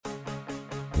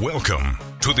Welcome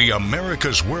to the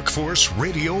America's Workforce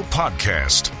Radio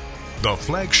Podcast, the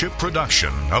flagship production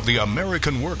of the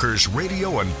American Workers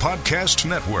Radio and Podcast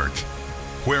Network,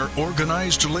 where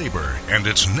organized labor and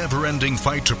its never-ending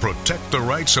fight to protect the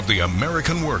rights of the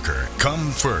American worker come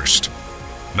first.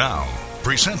 Now,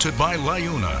 presented by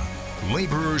LIUNA,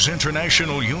 Laborers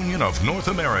International Union of North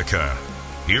America.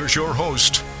 Here's your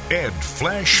host, Ed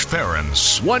Flash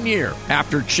Ferens. 1 year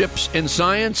after chips in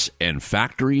science, and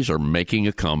factories are making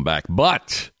a comeback.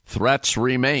 But threats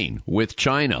remain with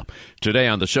China. Today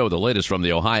on the show, the latest from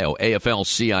the Ohio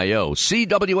AFL-CIO,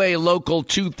 CWA Local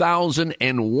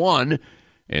 2001,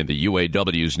 and the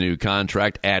UAW's new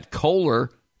contract at Kohler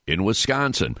in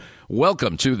Wisconsin.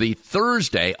 Welcome to the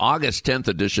Thursday, August 10th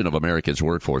edition of America's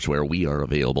Workforce, where we are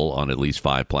available on at least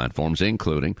 5 platforms,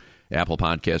 including Apple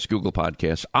Podcasts, Google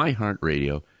Podcasts,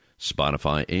 iHeartRadio,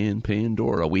 Spotify, and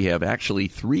Pandora. We have actually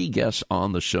 3 guests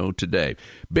on the show today.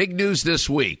 Big news this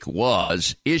week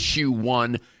was Issue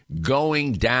 1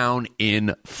 going down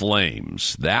in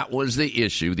flames. That was the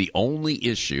issue, the only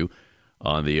issue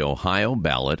on the Ohio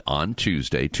ballot on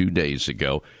Tuesday, 2 days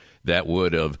ago, that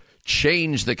would have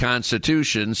changed the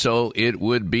Constitution so it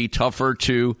would be tougher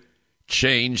to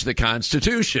change the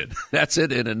Constitution. That's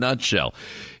it in a nutshell.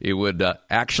 It would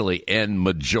actually end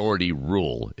majority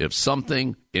rule. If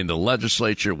something in the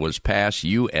legislature was passed,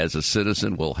 you as a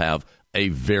citizen will have a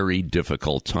very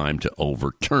difficult time to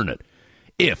overturn it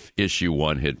if Issue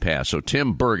 1 had passed. So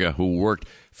Tim Berga, who worked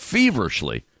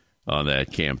feverishly on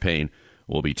that campaign,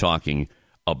 will be talking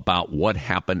about what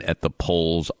happened at the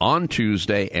polls on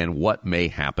Tuesday and what may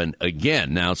happen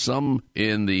again. Now, some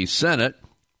in the Senate,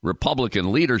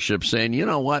 Republican leadership saying, you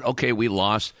know what, okay, we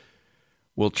lost,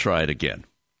 we'll try it again.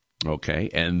 Okay,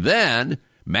 and then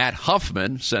Matt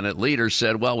Huffman, Senate leader,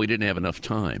 said, well, we didn't have enough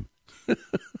time.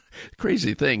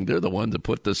 Crazy thing, they're the ones that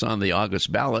put this on the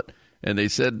August ballot, and they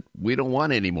said, we don't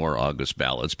want any more August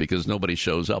ballots because nobody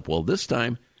shows up. Well, this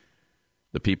time,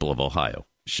 the people of Ohio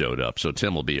showed up. So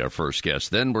Tim will be our first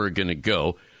guest. Then we're going to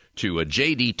go to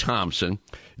J.D. Thompson.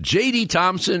 J.D.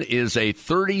 Thompson is a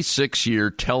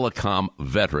 36-year telecom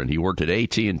veteran. He worked at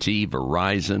AT&T,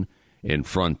 Verizon, and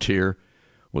Frontier,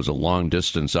 was a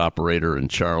long-distance operator in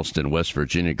Charleston, West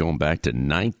Virginia, going back to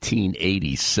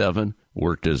 1987.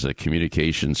 Worked as a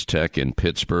communications tech in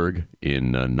Pittsburgh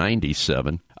in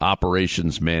 97.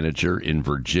 Operations manager in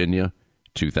Virginia,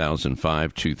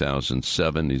 2005,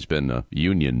 2007. He's been a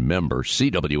union member,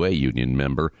 CWA union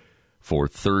member, for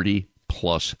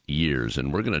 30-plus years.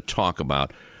 And we're going to talk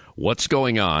about what's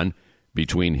going on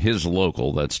between his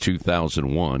local, that's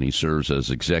 2001. He serves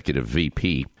as executive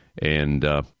VP. And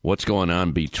what's going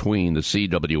on between the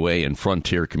CWA and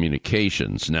Frontier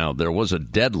Communications. Now, there was a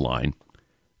deadline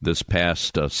this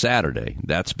past Saturday.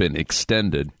 That's been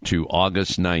extended to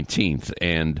August 19th.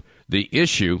 And the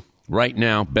issue right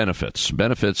now, benefits.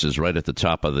 Benefits is right at the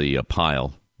top of the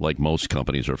pile, like most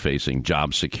companies are facing.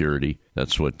 Job security.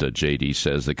 That's what J.D.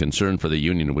 says. The concern for the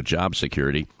union with job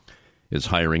security is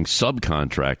hiring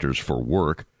subcontractors for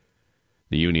work.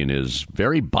 The union is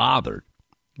very bothered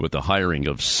with the hiring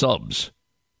of subs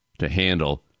to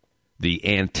handle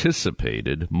the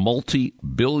anticipated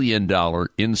multi-billion-dollar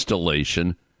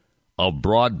installation of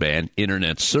broadband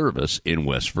internet service in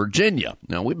West Virginia.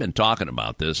 Now, we've been talking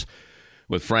about this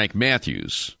with Frank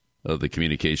Matthews of the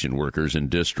Communication Workers in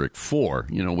District 4.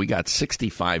 You know, we got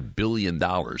 $65 billion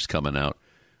coming out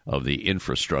of the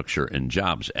Infrastructure and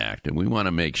Jobs Act, and we want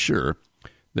to make sure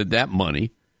that that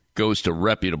money goes to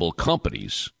reputable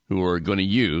companies who are going to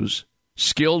use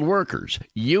skilled workers,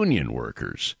 union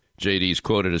workers. JD's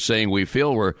quoted as saying, we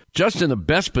feel we're just in the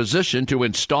best position to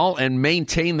install and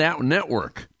maintain that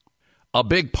network. A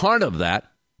big part of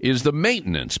that is the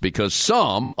maintenance, because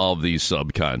some of these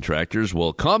subcontractors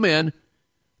will come in,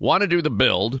 want to do the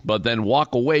build, but then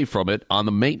walk away from it on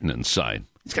the maintenance side.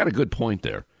 He's got a good point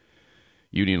there.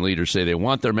 Union leaders say they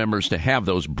want their members to have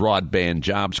those broadband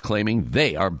jobs, claiming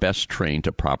they are best trained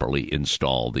to properly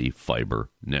install the fiber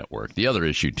network. The other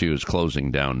issue, too, is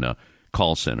closing down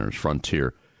call centers.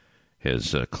 Frontier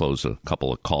has closed a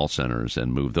couple of call centers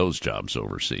and moved those jobs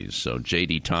overseas. So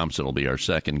J.D. Thompson will be our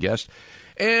second guest.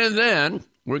 And then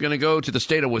we're going to go to the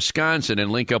state of Wisconsin and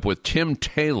link up with Tim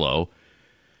Tayloe.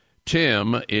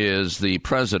 Tim is the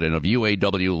president of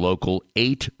UAW Local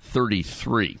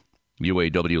 833.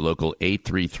 UAW Local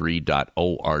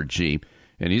 833.org,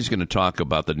 and he's going to talk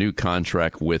about the new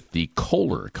contract with the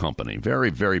Kohler Company. Very,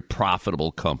 very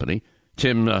profitable company.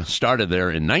 Tim started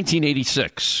there in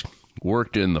 1986,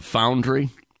 worked in the foundry,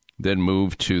 then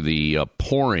moved to the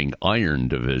pouring iron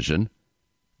division,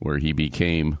 where he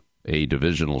became a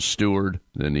divisional steward.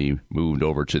 Then he moved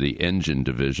over to the engine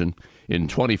division. In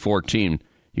 2014,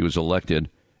 He was elected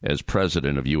as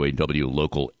president of UAW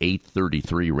Local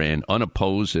 833, ran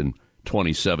unopposed in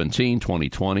 2017,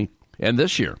 2020, and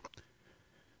this year.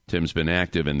 Tim's been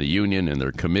active in the union and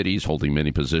their committees, holding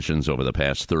many positions over the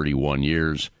past 31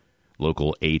 years.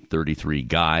 Local 833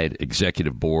 guide,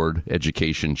 executive board,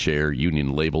 education chair,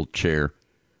 union label chair,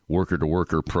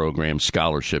 worker-to-worker program,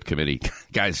 scholarship committee.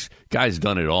 Guy's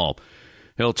done it all.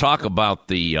 He'll talk about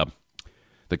the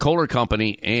Kohler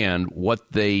Company and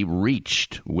what they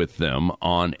reached with them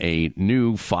on a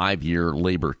new 5-year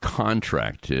labor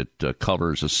contract. It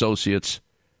covers associates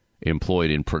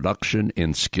employed in production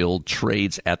and skilled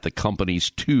trades at the company's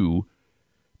 2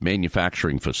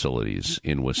 manufacturing facilities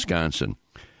in Wisconsin.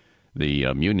 The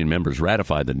union members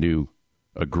ratified the new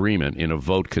agreement in a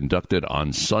vote conducted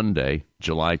on Sunday,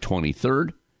 July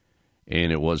 23rd,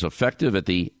 and it was effective at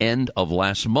the end of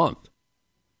last month.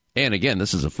 And again,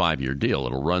 this is a 5-year deal.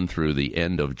 It'll run through the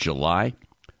end of July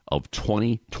of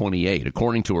 2028.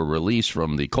 According to a release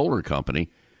from the Kohler Company,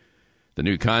 the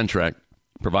new contract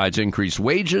provides increased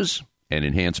wages and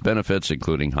enhanced benefits,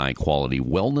 including high-quality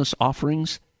wellness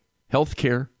offerings, health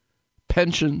care,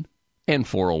 pension, and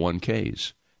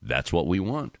 401ks. That's what we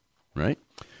want, right?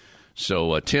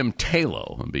 So Tim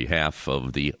Tayloe, on behalf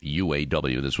of the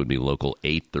UAW, this would be Local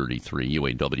 833,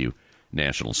 UAW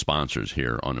national sponsors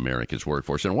here on America's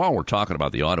Workforce. And while we're talking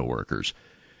about the auto workers,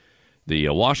 the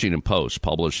Washington Post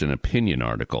published an opinion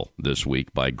article this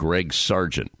week by Greg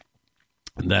Sargent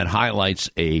that highlights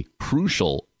a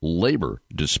crucial labor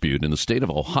dispute in the state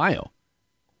of Ohio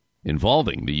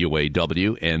involving the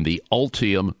UAW and the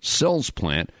Ultium Cells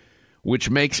plant, which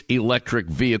makes electric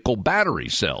vehicle battery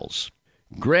cells.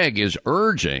 Greg is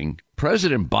urging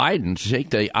President Biden to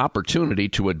take the opportunity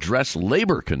to address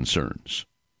labor concerns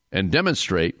and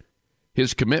demonstrate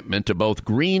his commitment to both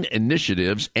green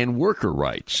initiatives and worker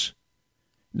rights.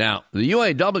 Now, the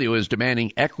UAW is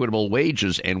demanding equitable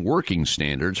wages and working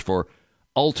standards for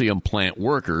Ultium plant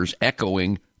workers,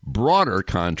 echoing broader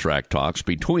contract talks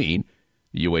between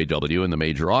the UAW and the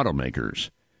major automakers.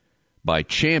 By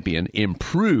championing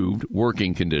improved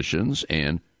working conditions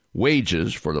and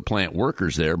wages for the plant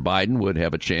workers there, Biden would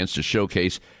have a chance to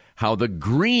showcase how the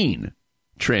green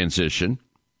transition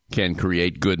can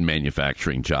create good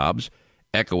manufacturing jobs,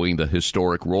 echoing the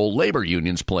historic role labor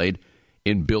unions played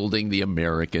in building the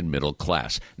American middle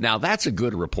class. Now, that's a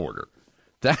good reporter.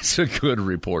 That's a good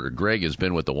reporter. Greg has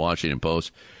been with the Washington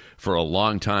Post for a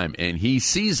long time, and he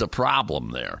sees a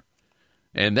problem there.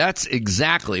 And that's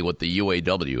exactly what the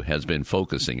UAW has been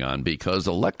focusing on, because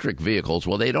electric vehicles,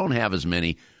 well, they don't have as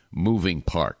many moving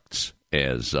parts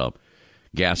as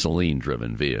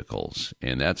gasoline-driven vehicles,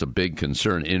 and that's a big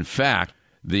concern. In fact,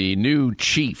 the new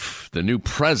chief, the new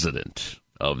president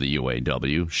of the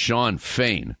UAW, Shawn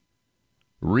Fain,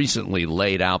 recently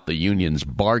laid out the union's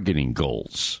bargaining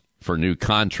goals for new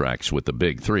contracts with the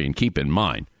Big Three. And keep in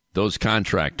mind, those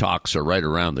contract talks are right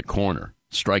around the corner.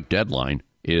 Strike deadline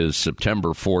is September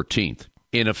 14th.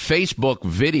 In a Facebook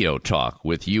video talk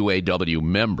with UAW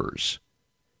members,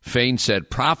 Fain said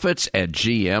profits at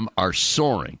GM are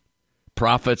soaring,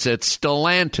 profits at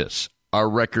Stellantis are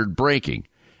record-breaking,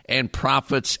 and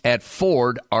profits at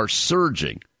Ford are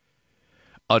surging.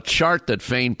 A chart that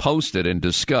Fain posted and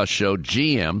discussed showed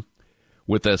GM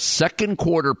with a second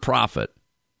quarter profit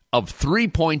of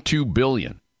 $3.2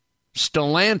 billion.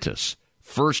 Stellantis,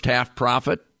 first half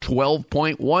profit,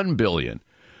 $12.1 billion.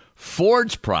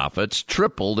 Ford's profits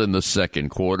tripled in the second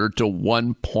quarter to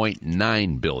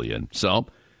 $1.9 billion. So,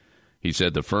 he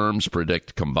said the firms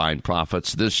predict combined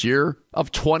profits this year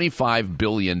of $25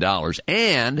 billion.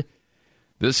 And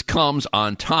this comes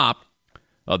on top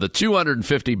of the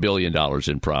 $250 billion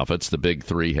in profits the Big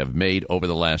Three have made over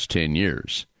the last 10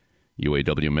 years.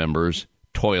 UAW members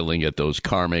toiling at those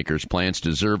car makers' plants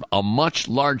deserve a much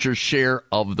larger share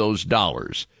of those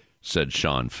dollars, said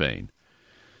Shawn Fain.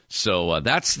 So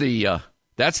that's the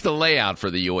layout for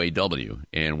the UAW,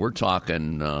 and we're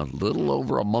talking a little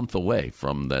over a month away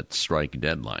from that strike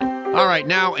deadline. All right,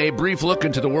 now a brief look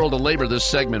into the world of labor. This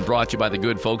segment brought to you by the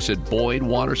good folks at Boyd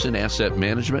Watterson Asset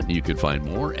Management. You can find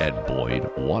more at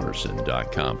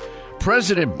BoydWatterson.com.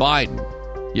 President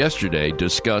Biden yesterday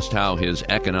discussed how his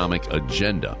economic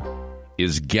agenda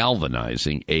is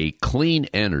galvanizing a clean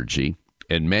energy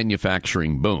and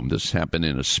manufacturing boom. This happened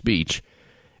in a speech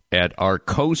at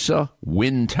Arcosa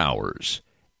Wind Towers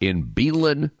in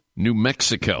Belen, New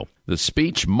Mexico. The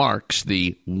speech marks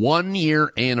the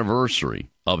 1-year anniversary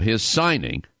of his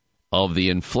signing of the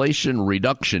Inflation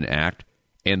Reduction Act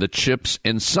and the CHIPS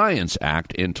and Science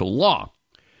Act into law.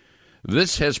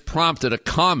 This has prompted a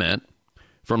comment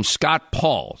from Scott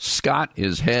Paul. Scott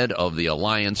is head of the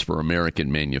Alliance for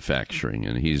American Manufacturing,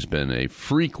 and he's been a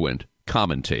frequent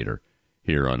commentator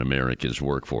here on America's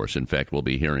Workforce. In fact, we'll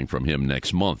be hearing from him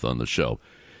next month on the show.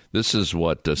 This is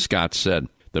what Scott said.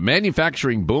 The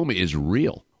manufacturing boom is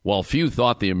real. While few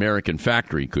thought the American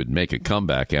factory could make a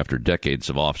comeback after decades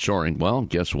of offshoring, well,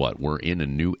 guess what? We're in a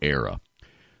new era.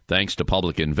 Thanks to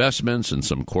public investments and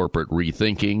some corporate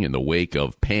rethinking in the wake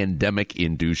of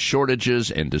pandemic-induced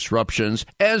shortages and disruptions,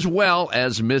 as well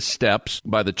as missteps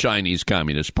by the Chinese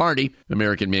Communist Party,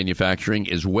 American manufacturing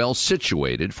is well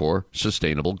situated for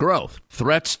sustainable growth.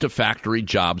 Threats to factory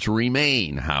jobs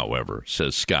remain, however,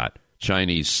 says Scott.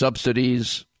 Chinese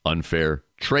subsidies, unfair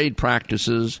trade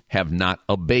practices have not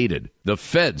abated. The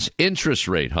Fed's interest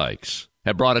rate hikes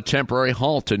have brought a temporary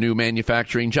halt to new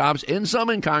manufacturing jobs, and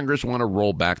some in Congress want to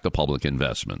roll back the public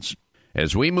investments.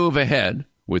 As we move ahead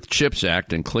with CHIPS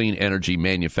Act and clean energy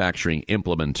manufacturing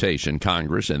implementation,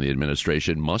 Congress and the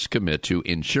administration must commit to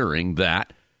ensuring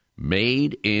that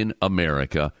Made in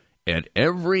America at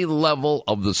every level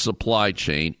of the supply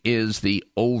chain is the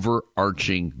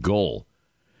overarching goal.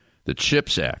 The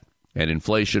CHIPS Act and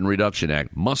Inflation Reduction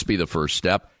Act must be the first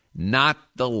step, not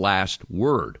the last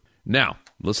word. Now,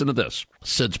 listen to this.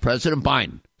 Since President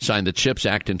Biden signed the CHIPS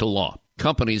Act into law,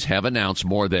 companies have announced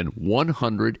more than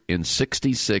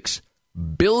 $166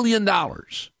 billion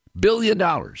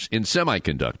in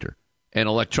semiconductor and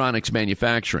electronics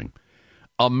manufacturing.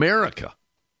 America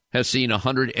has seen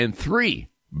 $103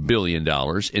 billion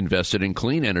invested in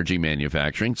clean energy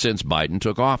manufacturing since Biden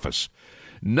took office.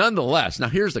 Nonetheless, now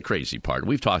here's the crazy part.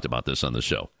 We've talked about this on the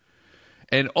show.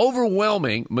 An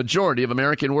overwhelming majority of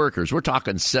American workers, we're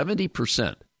talking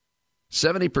 70%,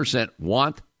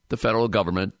 want the federal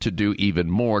government to do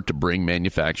even more to bring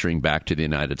manufacturing back to the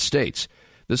United States.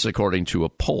 This is according to a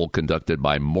poll conducted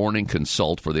by Morning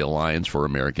Consult for the Alliance for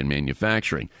American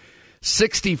Manufacturing.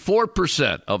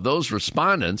 64% of those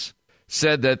respondents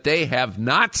said that they have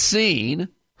not seen,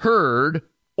 heard,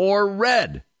 or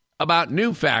read about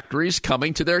new factories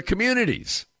coming to their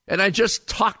communities. And I just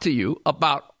talked to you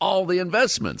about all the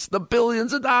investments, the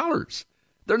billions of dollars.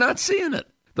 They're not seeing it.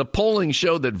 The polling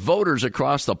showed that voters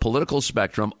across the political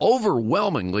spectrum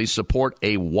overwhelmingly support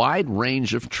a wide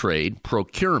range of trade,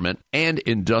 procurement, and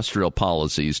industrial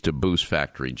policies to boost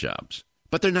factory jobs.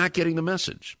 But they're not getting the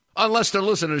message, unless they're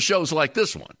listening to shows like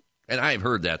this one. And I've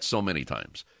heard that so many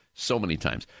times.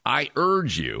 I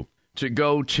urge you to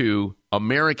go to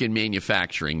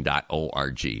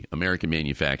AmericanManufacturing.org,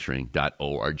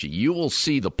 AmericanManufacturing.org. You will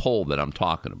see the poll that I'm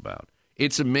talking about.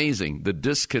 It's amazing, the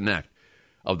disconnect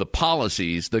of the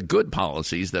policies, the good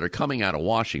policies that are coming out of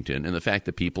Washington, and the fact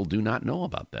that people do not know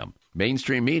about them.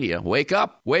 Mainstream media, wake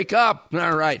up, wake up.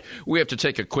 All right, we have to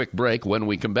take a quick break. When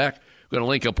we come back, we're going to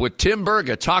link up with Tim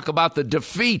Berga, talk about the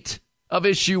defeat of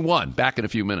Issue 1. Back in a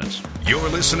few minutes. You're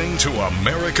listening to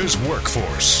America's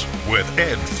Workforce with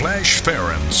Ed Flash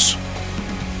Ferens.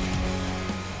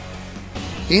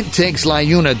 It takes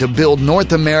LiUNA to build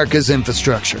North America's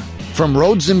infrastructure. From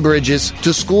roads and bridges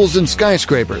to schools and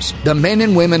skyscrapers, the men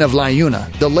and women of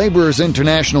LiUNA, the Laborers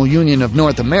International Union of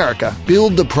North America,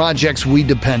 build the projects we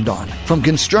depend on. From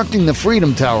constructing the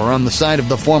Freedom Tower on the site of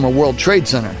the former World Trade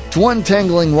Center to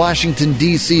untangling Washington,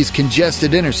 D.C.'s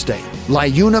congested interstate,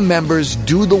 LiUNA members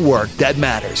do the work that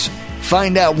matters.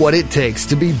 Find out what it takes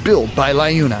to be built by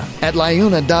LiUNA at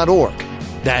liuna.org.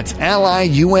 That's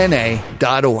liuna.org.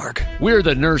 We're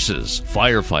the nurses,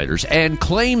 firefighters, and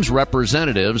claims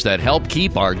representatives that help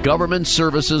keep our government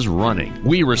services running.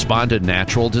 We respond to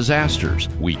natural disasters.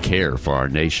 We care for our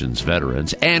nation's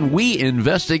veterans, and we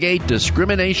investigate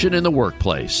discrimination in the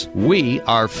workplace. We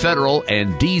are federal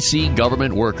and D.C.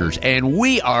 government workers, and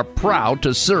we are proud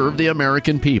to serve the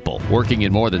American people. Working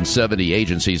in more than 70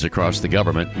 agencies across the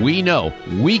government, we know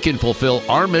we can fulfill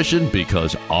our mission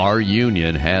because our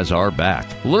union has our back.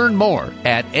 Learn more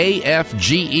at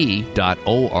afge.org.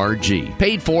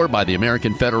 Paid for by the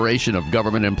American Federation of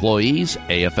Government Employees,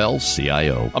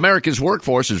 AFL-CIO. America's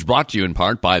Workforce is brought to you in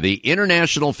part by the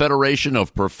International Federation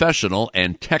of Professional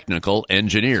and Technical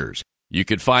Engineers. You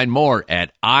can find more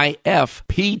at ifpte.org.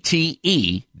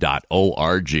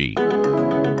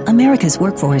 America's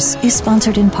Workforce is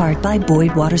sponsored in part by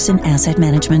Boyd Watterson Asset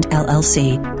Management,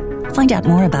 LLC. Find out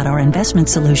more about our investment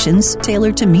solutions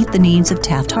tailored to meet the needs of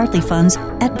Taft-Hartley funds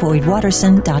at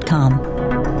BoydWatterson.com.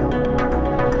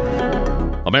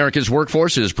 America's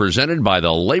Workforce is presented by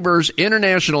the Laborers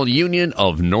International Union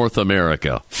of North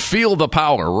America. Feel the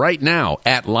power right now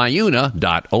at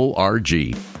liuna.org.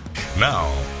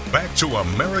 Now, back to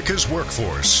America's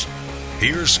Workforce.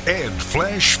 here's Ed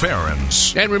Flash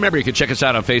Ferens. And remember, you can check us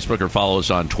out on Facebook or follow us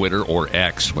on Twitter or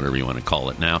X, whatever you want to call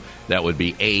it now. That would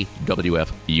be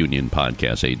AWF Union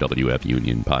Podcast, AWF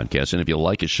Union Podcast. And if you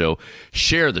like a show,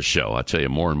 share the show. I'll tell you,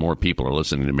 more and more people are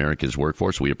listening to America's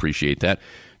Workforce. We appreciate that.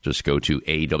 Just go to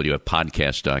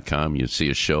awfpodcast.com. You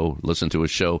see a show, listen to a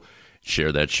show,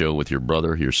 share that show with your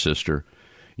brother, your sister,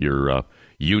 your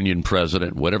union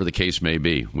president, whatever the case may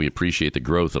be. We appreciate the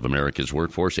growth of America's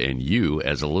workforce, and you,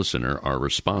 as a listener, are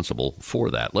responsible for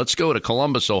that. Let's go to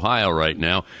Columbus, Ohio right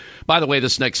now. By the way,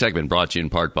 this next segment brought to you in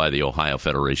part by the Ohio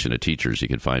Federation of Teachers. You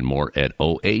can find more at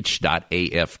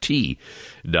oh.aft.org.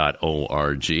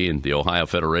 And the Ohio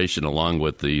Federation, along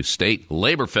with the State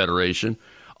Labor Federation,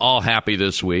 all happy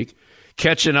this week.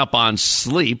 Catching up on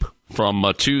sleep from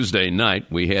Tuesday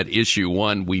night. We had issue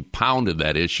 1. We pounded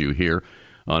that issue here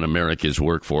on America's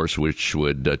Workforce, which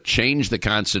would change the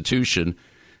Constitution,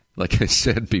 like I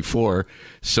said before,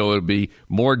 so it would be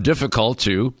more difficult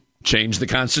to change the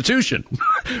Constitution.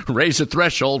 Raise the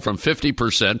threshold from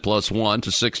 50% plus 1 to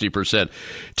 60%.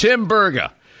 Tim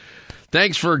Berga,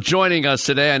 thanks for joining us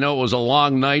today. I know it was a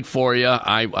long night for you.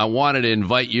 I wanted to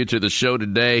invite you to the show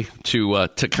today to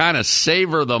kind of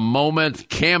savor the moment.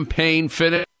 Campaign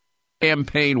finish,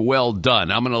 campaign well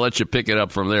done. I'm going to let you pick it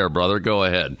up from there, brother. Go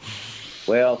ahead.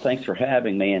 Well, thanks for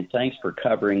having me, and thanks for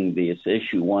covering this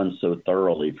issue 1 so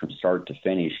thoroughly from start to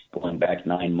finish, going back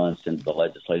 9 months into the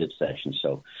legislative session.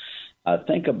 So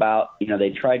think about, they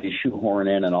tried to shoehorn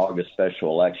in an August special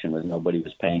election when nobody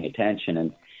was paying attention.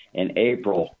 And in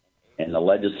April, in the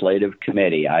legislative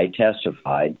committee, I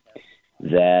testified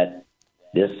that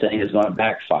this thing is going to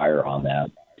backfire on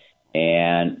them,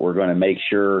 and we're going to make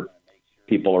sure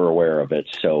people are aware of it.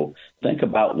 So think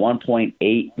about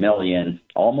 1.8 million,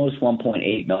 almost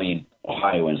 1.8 million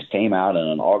Ohioans came out in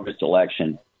an August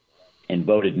election and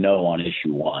voted no on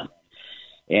issue 1.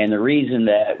 And the reason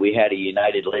that we had a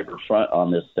united labor front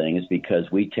on this thing is because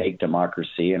we take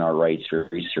democracy and our rights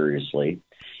very seriously.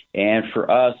 And for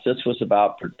us, this was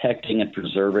about protecting and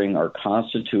preserving our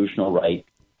constitutional right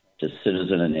to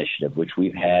citizen initiative, which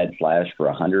we've had, Flash, for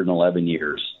 111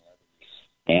 years.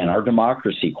 And our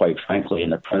democracy, quite frankly,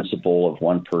 and the principle of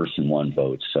one person, one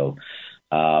vote. So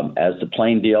as the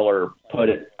plain dealer put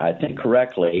it, I think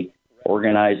correctly,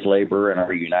 organized labor and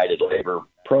our united labor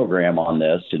program on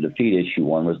this to defeat issue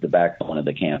 1 was the backbone of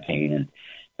the campaign.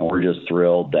 And we're just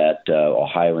thrilled that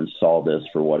Ohioans saw this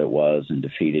for what it was and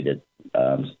defeated it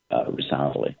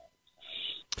resoundingly.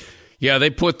 Yeah,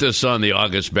 they put this on the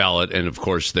August ballot, and of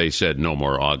course they said no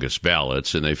more August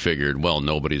ballots, and they figured, well,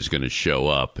 nobody's going to show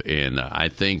up. And I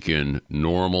think in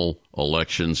normal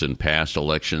elections and past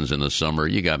elections in the summer,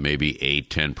 you got maybe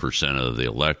 8-10% of the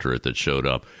electorate that showed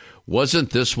up. Wasn't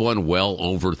this one well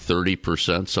over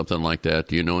 30%, something like that?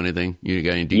 Do you know anything? You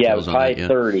got any details on that? Yeah, it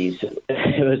was high 30s.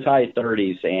 It was high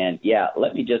 30s, and yeah,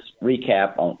 let me just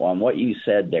recap on what you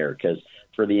said there, because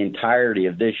for the entirety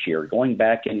of this year, going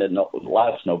back into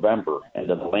last November,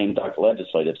 into the lame duck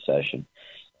legislative session,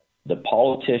 the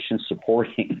politicians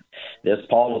supporting this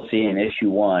policy in issue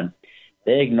 1,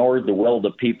 they ignored the will of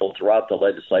the people throughout the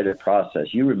legislative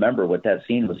process. You remember what that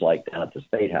scene was like down at the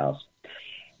State House.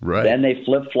 Right. Then they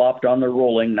flip-flopped on the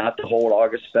ruling not to hold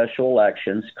August special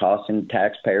elections, costing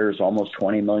taxpayers almost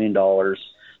 $20 million.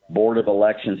 Board of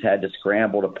Elections had to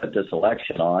scramble to put this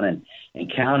election on, and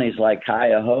counties like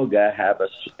Cuyahoga have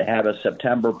a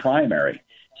September primary.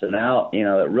 So now,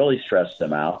 it really stressed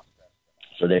them out.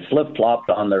 So they flip-flopped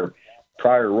on their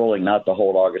prior ruling not to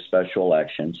hold August special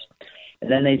elections.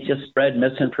 And then they just spread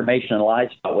misinformation and lies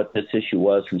about what this issue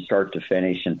was from start to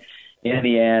finish. And in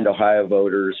the end, Ohio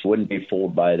voters wouldn't be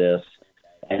fooled by this.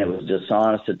 And it was a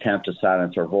dishonest attempt to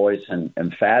silence our voice. And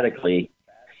emphatically,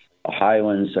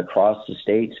 Ohioans across the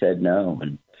state said no,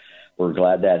 and we're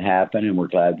glad that happened, and we're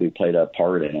glad we played a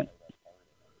part in it.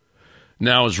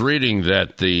 Now, I was reading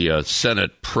that the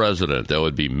Senate president, that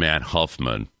would be Matt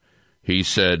Huffman, he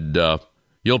said,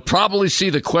 you'll probably see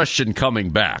the question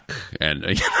coming back.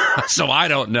 And so I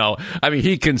don't know. I mean,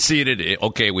 he conceded,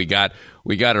 okay, we got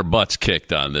our butts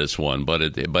kicked on this one,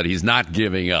 but he's not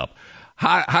giving up.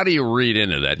 How do you read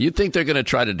into that? Do you think they're going to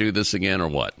try to do this again or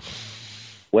what?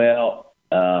 Well,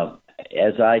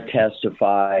 as I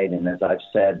testified and as I've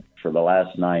said for the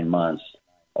last 9 months,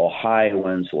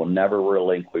 Ohioans will never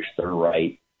relinquish their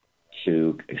right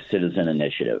to citizen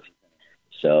initiative.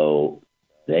 So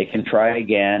they can try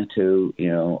again to,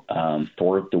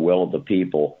 thwart the will of the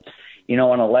people.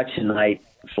 On election night,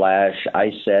 Flash,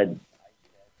 I said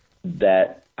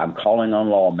that I'm calling on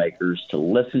lawmakers to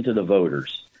listen to the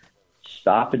voters,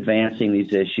 stop advancing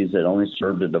these issues that only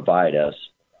serve to divide us,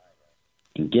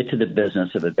 and get to the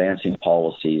business of advancing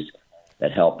policies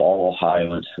that help all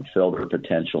Ohioans fulfill their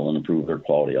potential and improve their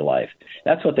quality of life.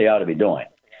 That's what they ought to be doing.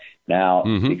 Now,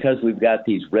 because we've got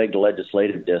these rigged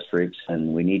legislative districts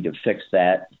and we need to fix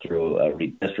that through a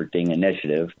redistricting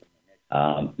initiative,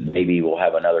 maybe we'll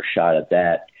have another shot at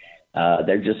that.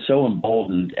 They're just so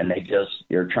emboldened, and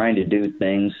they're trying to do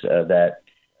things that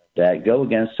go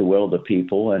against the will of the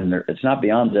people, and it's not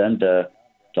beyond them to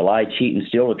lie, cheat, and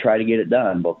steal to try to get it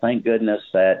done. Well, thank goodness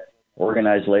that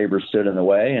organized labor stood in the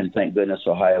way, and thank goodness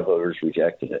Ohio voters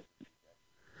rejected it.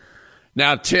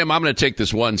 Now, Tim, I'm going to take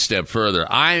this one step further.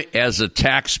 I, as a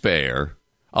taxpayer,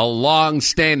 a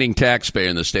long-standing taxpayer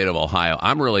in the state of Ohio,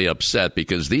 I'm really upset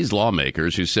because these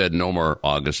lawmakers who said no more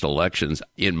August elections,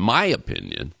 in my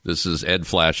opinion, this is Ed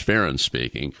Flash Farron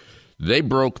speaking, they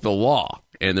broke the law,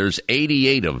 and there's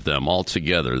 88 of them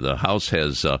altogether. The House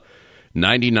has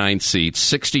 99 seats,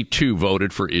 62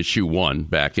 voted for Issue 1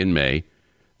 back in May.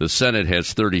 The Senate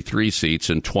has 33 seats,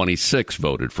 and 26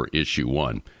 voted for Issue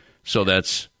 1. So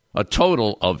that's a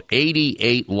total of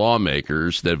 88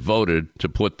 lawmakers that voted to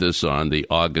put this on the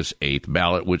August 8th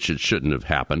ballot, which it shouldn't have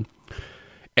happened.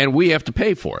 And we have to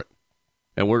pay for it.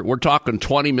 And we're talking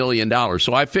 $20 million.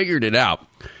 So I figured it out.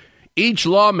 Each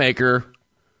lawmaker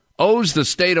owes the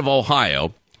state of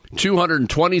Ohio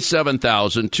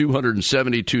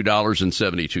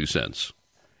 $227,272.72.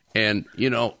 And, you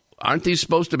know, aren't these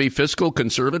supposed to be fiscal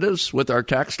conservatives with our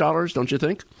tax dollars, don't you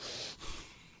think?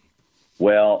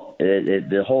 Well,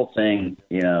 the whole thing,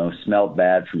 you know, smelled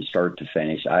bad from start to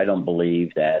finish. I don't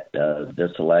believe that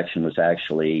this election was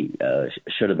actually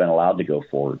should have been allowed to go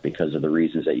forward because of the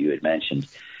reasons that you had mentioned.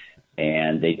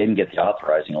 And they didn't get the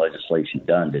authorizing legislation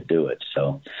done to do it.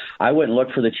 So I wouldn't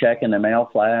look for the check in the mail,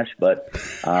 Flash, but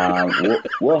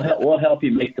we'll help you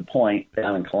make the point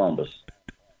down in Columbus.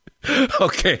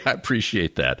 Okay, I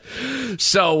appreciate that.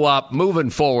 So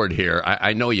moving forward here,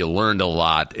 I know you learned a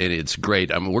lot, and it's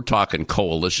great. I mean, we're talking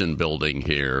coalition building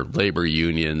here, labor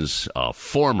unions,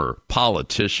 former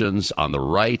politicians on the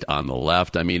right, on the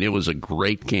left. I mean, it was a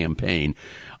great campaign.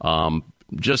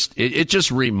 It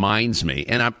just reminds me,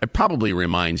 and it probably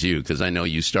reminds you, because I know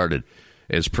you started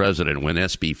as president when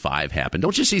SB 5 happened.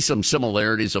 Don't you see some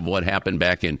similarities of what happened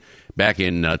back in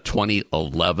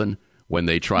 2011 when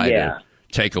they tried to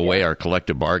take away our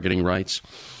collective bargaining rights?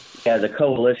 Yeah, the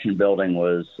coalition building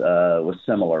was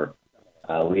similar.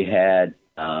 We had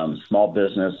small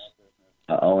business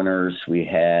owners. We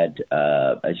had,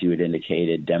 as you had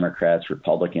indicated, Democrats,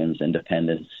 Republicans,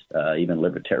 independents, even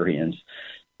libertarians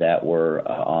that were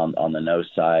on the no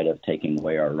side of taking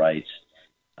away our rights.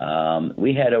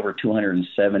 We had over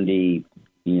 270,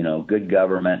 good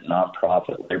government,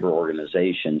 nonprofit labor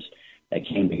organizations that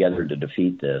came together to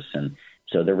defeat this. And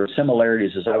so there were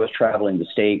similarities as I was traveling the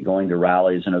state, going to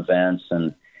rallies and events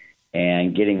and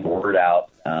getting word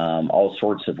out all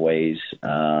sorts of ways.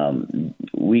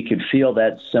 We could feel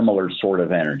that similar sort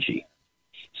of energy.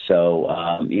 So,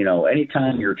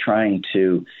 anytime you're trying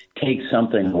to take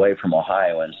something away from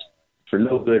Ohioans for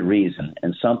no good reason,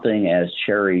 and something as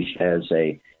cherished as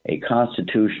a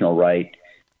constitutional right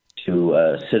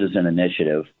to citizen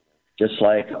initiative, just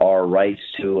like our rights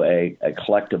to a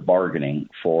collective bargaining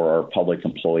for our public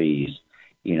employees,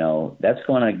 that's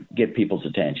going to get people's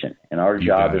attention. And our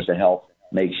job is to help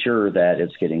make sure that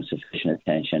it's getting sufficient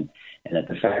attention and that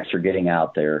the facts are getting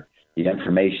out there, the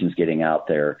information's getting out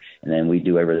there, and then we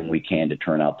do everything we can to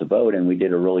turn out the vote. And we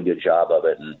did a really good job of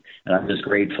it. And I'm just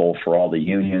grateful for all the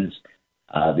unions,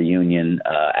 the union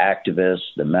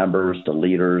activists, the members, the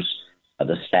leaders,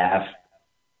 the staff,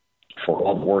 for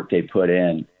all the work they put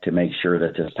in to make sure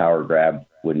that this power grab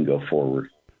wouldn't go forward.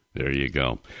 There you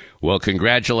go. Well,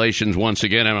 congratulations once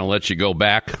again. I'm going to let you go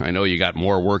back. I know you got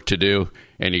more work to do,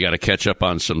 and you got to catch up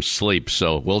on some sleep.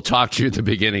 So we'll talk to you at the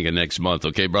beginning of next month.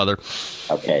 Okay, brother?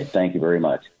 Okay. Thank you very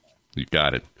much. You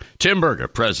got it. Tim Berger,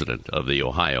 president of the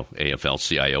Ohio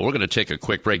AFL-CIO. We're going to take a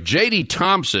quick break. J.D.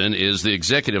 Thompson is the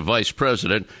executive vice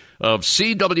president of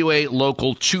CWA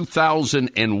Local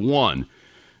 2001.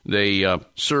 They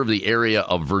serve the area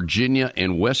of Virginia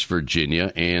and West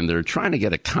Virginia, and they're trying to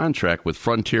get a contract with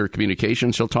Frontier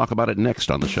Communications. He'll talk about it next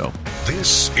on the show.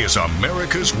 This is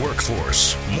America's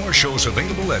Workforce. More shows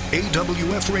available at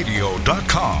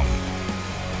awfradio.com.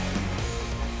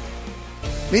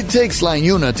 It takes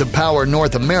LiUNA to power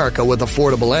North America with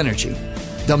affordable energy.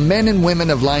 The men and women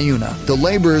of LiUNA, the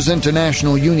Laborers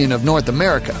International Union of North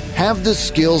America, have the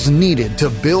skills needed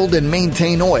to build and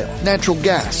maintain oil, natural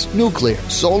gas, nuclear,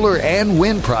 solar, and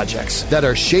wind projects that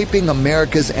are shaping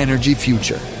America's energy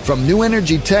future. From new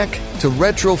energy tech to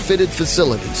retrofitted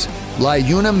facilities,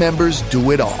 LiUNA members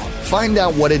do it all. Find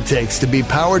out what it takes to be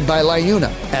powered by LiUNA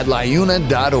at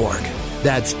liuna.org.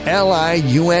 That's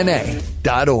LiUNA.org.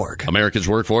 ironworkers.org. America's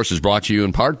Workforce is brought to you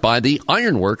in part by the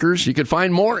Iron Workers. You can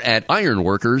find more at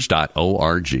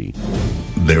ironworkers.org.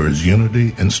 There is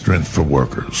unity and strength for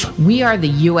workers. We are the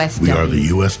USW. We are the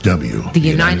USW. The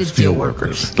United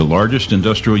Steelworkers. The largest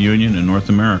industrial union in North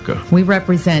America. We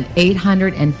represent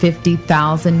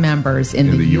 850,000 members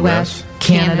in the U.S.,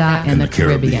 Canada, and the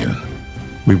Caribbean.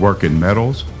 We work in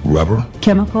metals, rubber,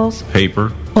 chemicals,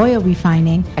 paper, oil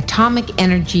refining, atomic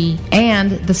energy,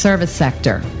 and the service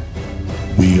sector.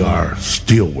 We are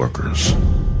steelworkers,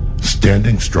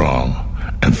 standing strong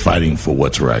and fighting for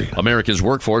what's right. America's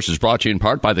Workforce is brought to you in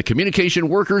part by the Communication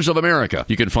Workers of America.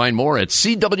 You can find more at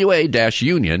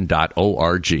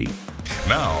CWA-union.org.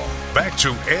 Now, back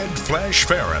to Ed Flash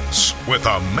Ferentz with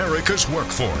America's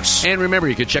Workforce. And remember,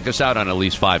 you can check us out on at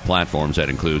least 5 platforms. That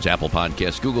includes Apple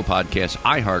Podcasts, Google Podcasts,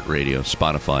 iHeartRadio,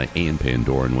 Spotify, and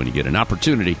Pandora. And when you get an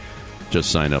opportunity,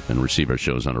 just sign up and receive our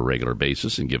shows on a regular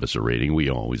basis and give us a rating. We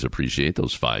always appreciate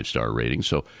those 5-star ratings,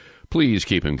 so please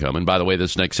keep them coming. By the way,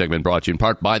 this next segment brought to you in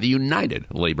part by the United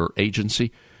Labor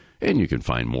Agency, and you can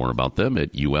find more about them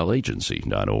at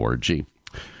ulagency.org.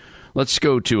 Let's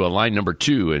go to line number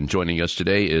 2, and joining us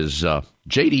today is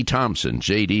J.D. Thompson.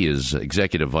 J.D. is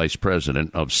Executive Vice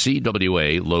President of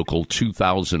CWA Local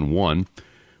 2001,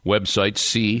 website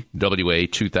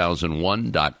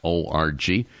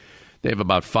CWA2001.org. They have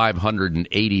about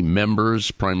 580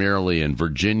 members, primarily in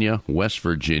Virginia, West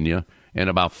Virginia, and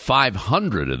about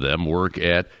 500 of them work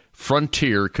at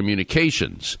Frontier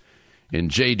Communications.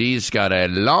 And JD's got a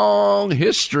long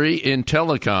history in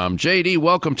telecom. JD,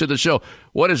 welcome to the show.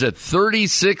 What is it,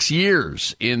 36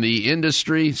 years in the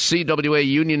industry, CWA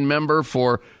union member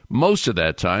for most of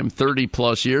that time,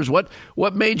 30-plus years. What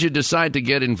made you decide to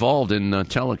get involved in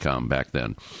telecom back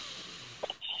then?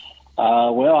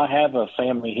 Well, I have a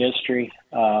family history.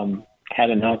 Had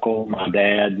an uncle, my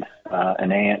dad,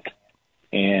 an aunt,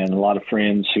 and a lot of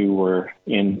friends who were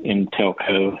in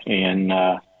telco. And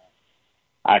I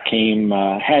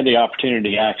had the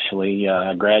opportunity, actually.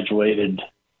 I graduated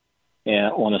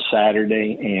on a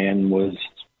Saturday and was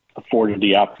afforded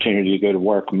the opportunity to go to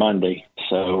work Monday.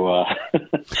 So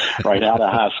right out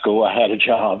of high school, I had a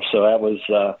job. So that was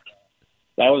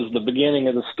the beginning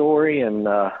of the story. And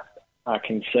I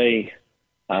can say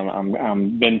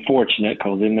I'm been fortunate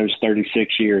because in those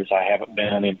 36 years, I haven't been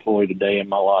unemployed a day in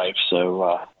my life.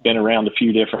 So been around a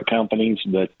few different companies,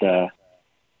 but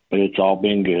it's all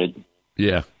been good.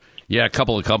 Yeah. Yeah, a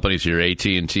couple of companies here,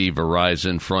 AT&T,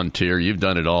 Verizon, Frontier. You've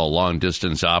done it all,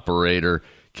 long-distance operator,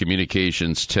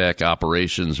 communications tech,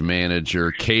 operations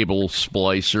manager, cable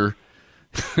splicer.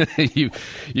 You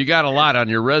got a lot on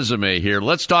your resume here.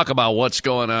 Let's talk about what's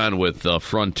going on with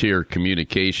Frontier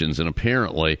Communications. And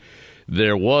apparently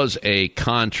there was a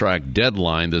contract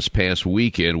deadline this past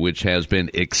weekend, which has been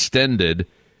extended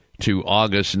to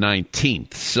August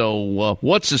 19th. So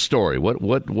what's the story?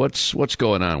 What's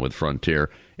going on with Frontier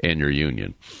and your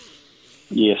union?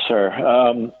 Yes,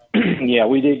 sir. Yeah,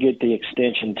 we did get the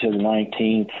extension to the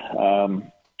 19th.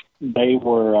 They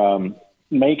were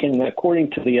making,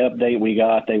 according to the update we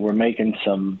got, they were making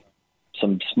some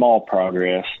small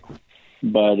progress,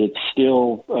 but it's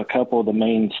still a couple of the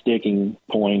main sticking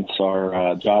points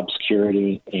are job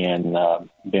security and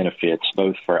benefits,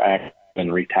 both for active and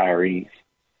retirees.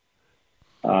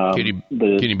 Can you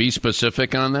be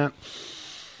specific on that?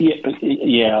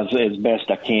 Yeah, as best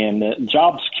I can. The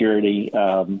job security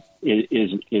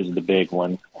is the big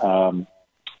one.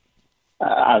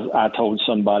 I told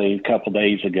somebody a couple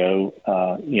days ago,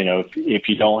 if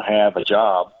you don't have a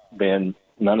job, then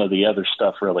none of the other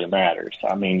stuff really matters.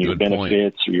 I mean, your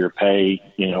benefits, or your pay,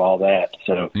 all that.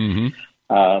 So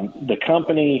the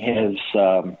company has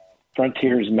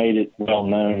Frontier's made it well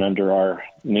known under our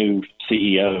new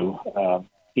CEO.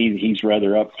 He's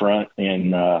rather upfront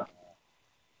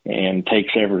and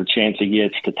takes every chance he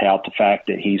gets to tout the fact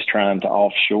that he's trying to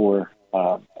offshore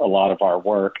a lot of our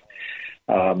work.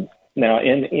 Now,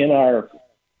 in our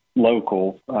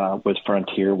local with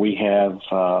Frontier, we have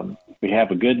a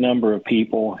good number of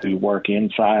people who work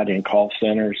inside in call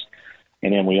centers,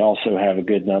 and then we also have a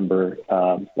good number,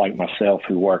 like myself,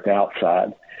 who work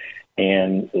outside.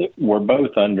 And we're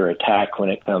both under attack when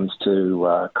it comes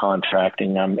to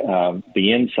contracting.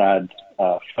 The inside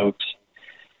folks.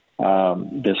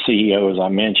 The CEO, as I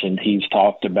mentioned, he's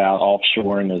talked about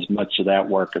offshoring as much of that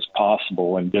work as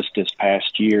possible. And just this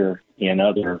past year in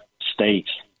other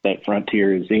states that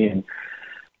Frontier is in,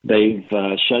 they've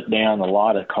shut down a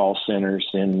lot of call centers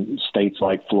in states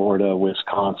like Florida,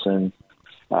 Wisconsin,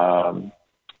 I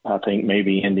think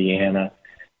maybe Indiana.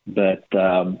 But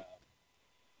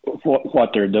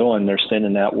what they're doing, they're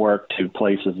sending that work to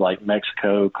places like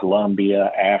Mexico, Colombia,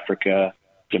 Africa,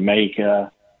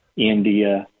 Jamaica,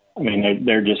 India. I mean,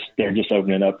 they're just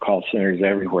opening up call centers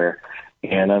everywhere.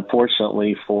 And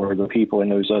unfortunately for the people in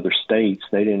those other states,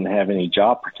 they didn't have any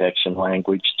job protection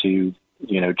language to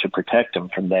protect them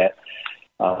from that.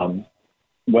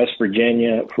 West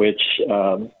Virginia, which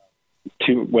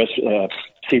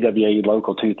CWA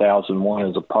Local 2001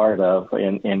 is a part of,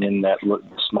 and in that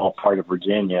small part of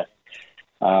Virginia,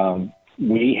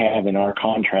 we have in our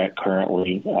contract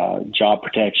currently job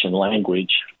protection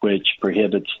language, which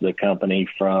prohibits the company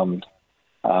from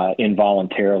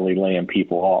involuntarily laying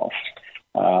people off.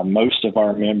 Most of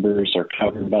our members are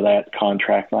covered by that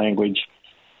contract language,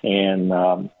 and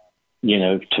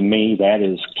to me, that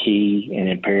is key and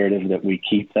imperative that we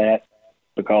keep that,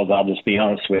 because I'll just be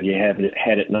honest with you,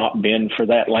 had it not been for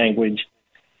that language,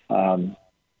 I'm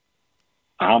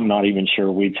not even sure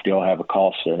we'd still have a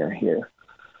call center here.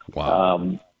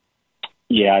 Wow.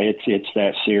 Yeah, it's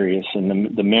that serious,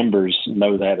 and the members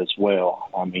know that as well.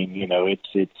 I mean,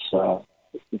 it's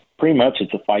pretty much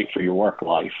it's a fight for your work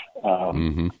life.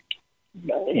 And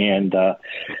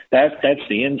that's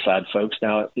the inside, folks.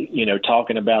 Now,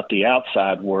 talking about the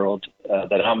outside world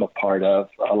that I'm a part of,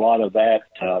 a lot of that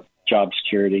job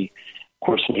security, of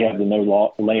course, we have the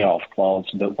no layoff clause,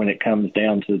 but when it comes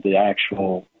down to the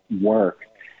actual work,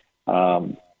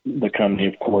 the company,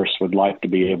 of course, would like to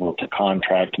be able to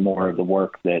contract more of the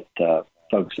work that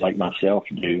folks like myself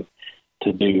do,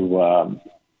 to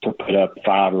put up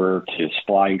fiber, to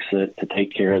splice it, to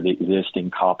take care of the existing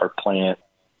copper plant.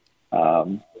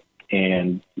 And,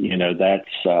 that's,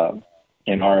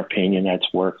 in our opinion,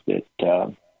 that's work that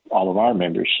all of our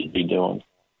members should be doing.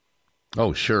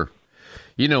 Oh, sure.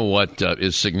 You know what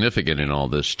is significant in all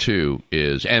this, too,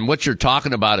 is, and what you're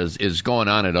talking about is going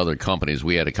on at other companies.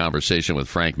 We had a conversation with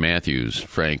Frank Matthews.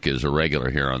 Frank is a regular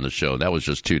here on the show. That was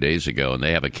just 2 days ago, and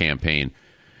they have a campaign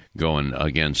going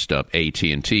against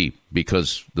AT&T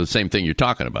because the same thing you're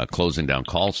talking about, closing down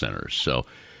call centers. So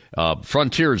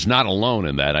Frontier is not alone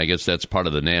in that. I guess that's part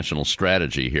of the national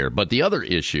strategy here. But the other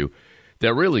issue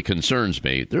that really concerns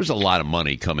me, there's a lot of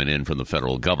money coming in from the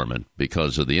federal government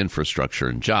because of the Infrastructure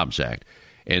and Jobs Act.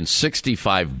 And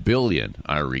 $65 billion,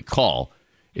 I recall,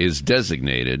 is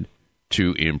designated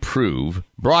to improve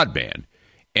broadband.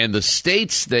 And the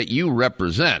states that you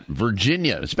represent,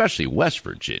 Virginia, especially West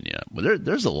Virginia,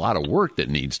 there's a lot of work that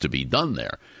needs to be done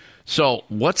there. So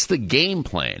what's the game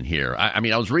plan here? I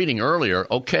mean, I was reading earlier,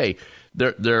 okay,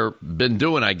 they're been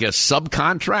doing, I guess,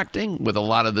 subcontracting with a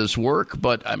lot of this work,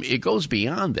 but I mean, it goes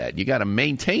beyond that. You got to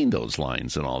maintain those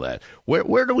lines and all that.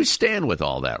 Where do we stand with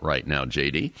all that right now,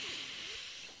 JD?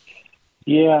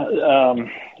 Yeah,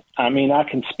 I mean, I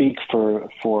can speak for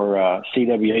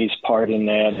CWA's part in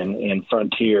that and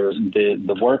Frontier.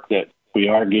 The work that we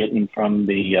are getting from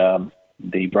the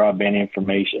broadband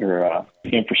information or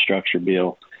infrastructure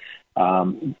bill,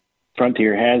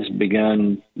 Frontier has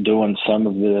begun doing some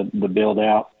of the build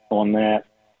out on that.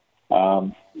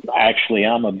 Actually,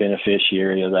 I'm a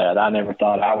beneficiary of that. I never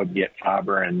thought I would get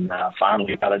fiber, and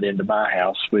finally got it into my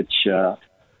house, which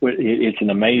it's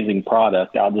an amazing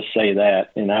product. I'll just say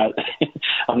that. And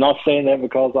I'm not saying that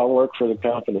because I work for the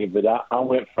company, but I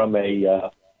went from a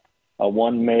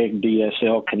 1 meg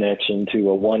DSL connection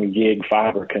to a 1 gig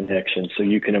fiber connection. So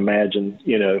you can imagine,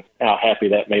 how happy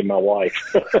that made my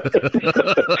wife.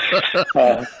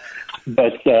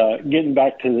 But getting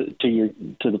back to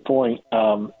the point,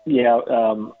 the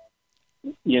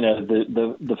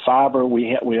fiber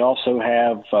we also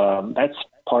have, that's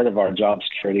part of our job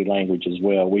security language as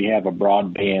well. We have a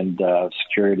broadband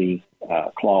security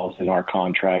clause in our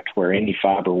contract where any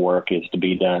fiber work is to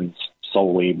be done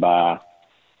solely by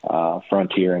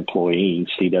Frontier employees,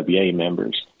 CWA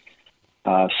members.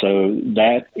 So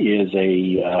that is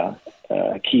a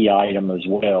key item as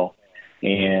well.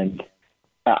 And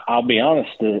I'll be honest,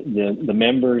 the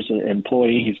members,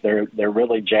 employees, they're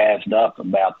really jazzed up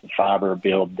about the fiber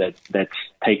build that's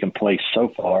taken place so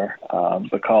far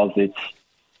because it's,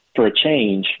 for a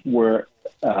change, we're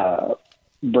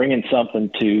bringing something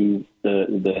to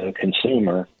the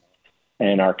consumer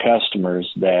and our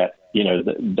customers that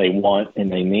they want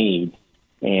and they need,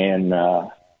 and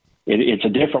it's a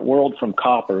different world from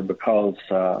copper because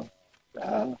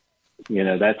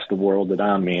that's the world that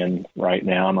I'm in right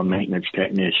now. I'm a maintenance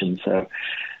technician, so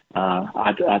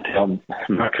I tell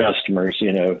my customers,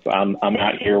 I'm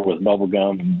out here with bubble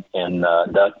gum and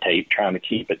duct tape trying to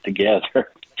keep it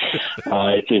together.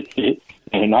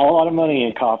 And not a lot of money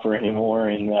in copper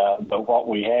anymore, but what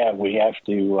we have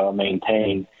to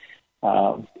maintain.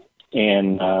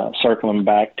 And circling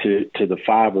back to the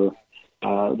fiber,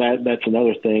 that's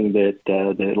another thing that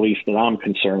at least that I'm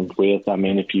concerned with. I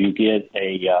mean, if you get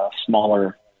a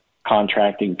smaller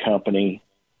contracting company,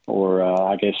 or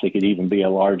I guess they could even be a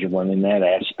larger one in that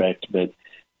aspect, but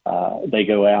they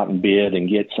go out and bid and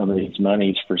get some of these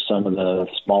monies for some of the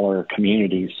smaller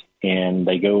communities, and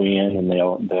they go in and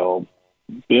they'll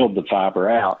build the fiber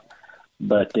out.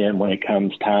 But then when it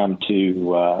comes time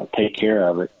to take care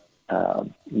of it,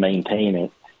 maintain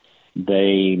it,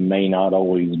 they may not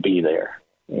always be there.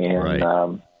 And,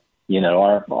 our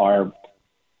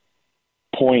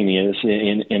point is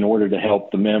in order to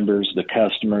help the members, the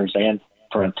customers, and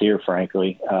Frontier,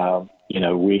 frankly,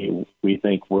 we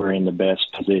think we're in the best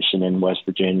position in West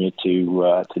Virginia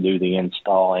to do the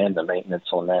install and the maintenance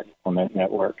on that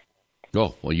network.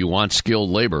 Oh, well, you want skilled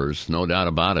laborers, no doubt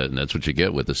about it, and that's what you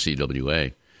get with the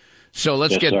CWA. So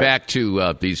let's get back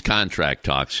to these contract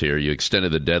talks here. You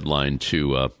extended the deadline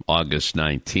to August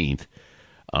 19th.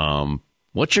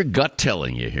 What's your gut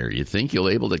telling you here? You think you'll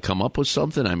be able to come up with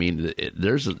something? I mean,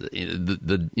 there's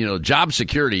the job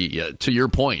security, to your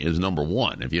point, is number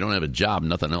one. If you don't have a job,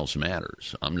 nothing else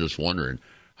matters. I'm just wondering,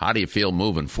 how do you feel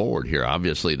moving forward here?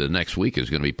 Obviously, the next week is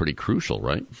going to be pretty crucial,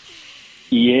 right?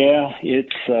 Yeah,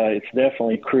 it's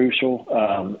definitely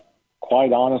crucial.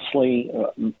 Quite honestly,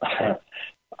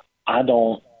 I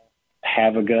don't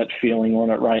have a gut feeling on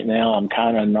it right now. I'm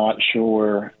kind of not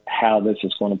sure how this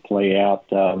is going to play out.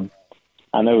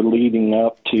 I know leading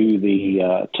up to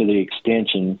the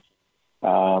extension,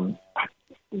 I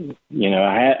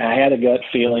had a gut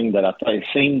feeling that it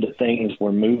seemed that things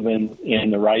were moving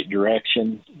in the right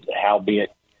direction,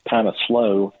 albeit kind of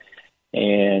slow.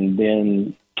 And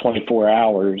then 24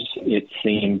 hours, it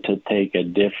seemed to take a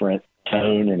different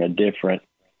tone and a different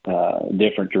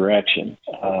direction.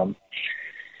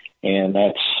 And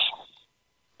that's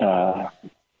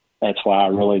why I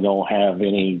really don't have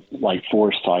any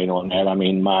foresight on that. I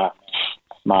mean, my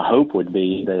hope would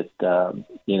be that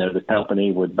the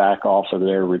company would back off of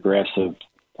their regressive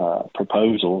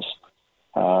proposals,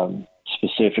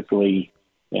 specifically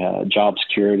job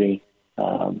security,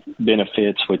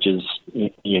 benefits, which is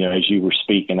as you were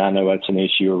speaking, I know that's an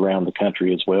issue around the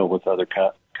country as well with other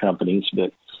companies,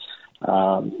 but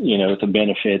the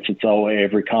benefits, it's always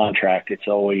every contract. It's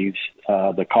always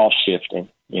the cost shifting.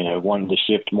 Wanting to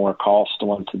shift more cost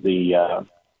onto the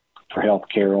for health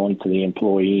care onto the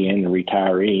employee and the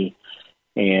retiree,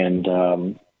 and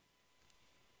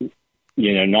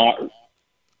not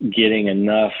getting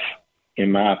enough,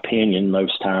 in my opinion,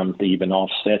 most times to even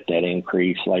offset that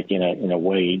increase, like in a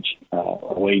wage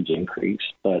increase.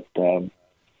 But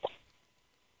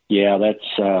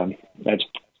that's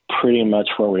pretty much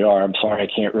where we are. I'm sorry, I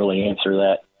can't really answer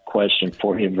that question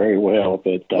for you very well,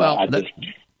 but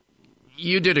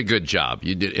you did a good job.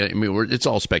 You did. I mean, it's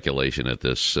all speculation at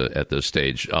this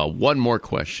stage. One more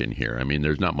question here. I mean,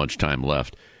 there's not much time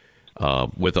left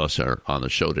with us on the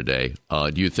show today.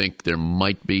 Do you think there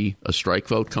might be a strike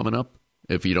vote coming up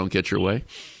if you don't get your way?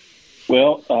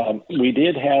 Well, we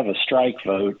did have a strike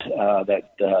vote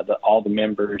that all the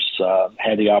members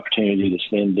had the opportunity to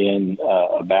send in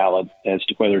a ballot as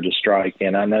to whether to strike.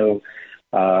 And I know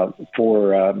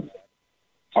for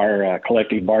our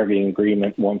collective bargaining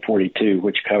agreement 142,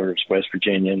 which covers West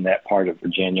Virginia and that part of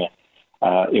Virginia,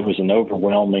 it was an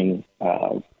overwhelming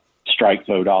strike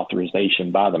vote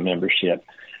authorization by the membership.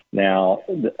 Now,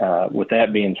 with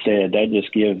that being said, that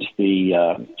just gives the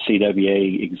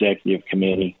CWA Executive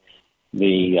Committee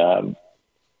the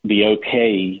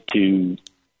okay to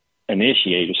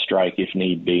initiate a strike if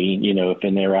need be, if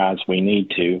in their eyes we need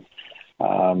to.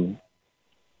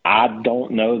 I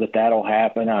don't know that that'll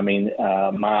happen. I mean,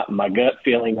 my gut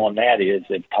feeling on that is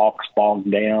if talks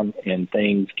bog down and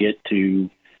things get to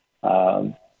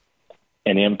an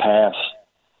impasse,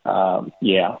 we'll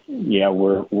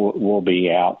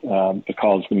be out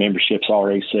because the membership's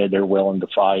already said they're willing to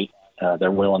fight.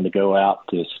 They're willing to go out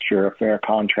to secure a fair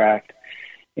contract.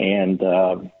 And,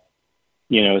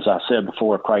 as I said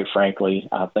before, quite frankly,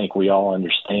 I think we all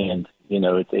understand,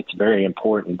 it's very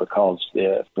important because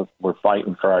we're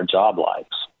fighting for our job lives.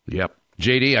 Yep.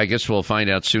 JD, I guess we'll find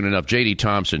out soon enough. JD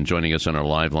Thompson joining us on our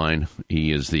live line.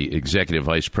 He is the Executive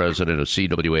Vice President of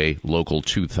CWA Local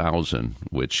 2000,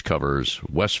 which covers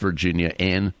West Virginia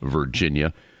and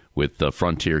Virginia with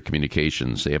Frontier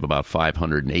Communications. They have about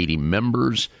 580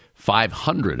 members,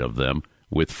 500 of them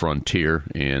with Frontier,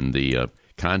 and the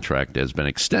contract has been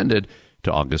extended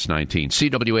to August 19.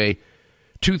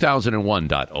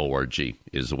 CWA2001.org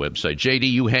is the website.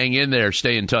 JD, you hang in there.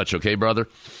 Stay in touch, okay, brother?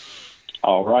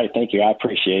 All right. Thank you. I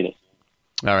appreciate it.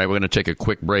 All right. We're going to take a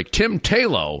quick break. Tim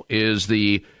Tayloe is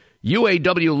the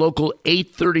UAW Local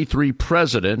 833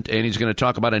 president, and he's going to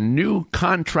talk about a new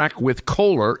contract with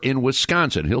Kohler in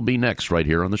Wisconsin. He'll be next right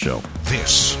here on the show.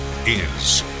 This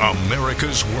is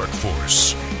America's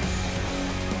Workforce.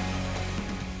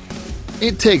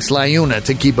 It takes LIUNA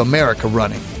to keep America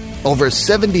running. Over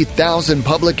 70,000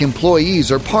 public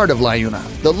employees are part of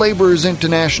LIUNA, the Laborers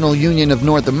International Union of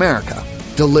North America,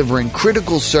 delivering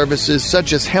critical services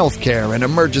such as healthcare and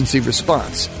emergency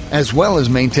response, as well as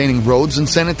maintaining roads and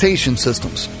sanitation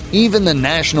systems. Even the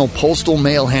National Postal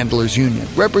Mail Handlers Union,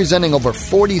 representing over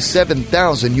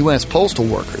 47,000 U.S. postal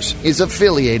workers, is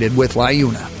affiliated with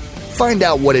LIUNA. Find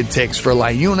out what it takes for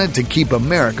LIUNA to keep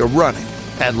America running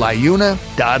at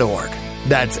LIUNA.org.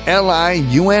 That's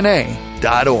LIUNA.org.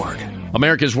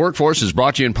 America's Workforce is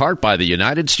brought to you in part by the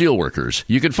United Steelworkers.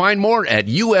 You can find more at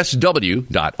usw.org.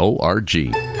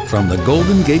 From the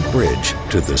Golden Gate Bridge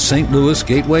to the St. Louis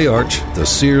Gateway Arch, the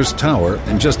Sears Tower,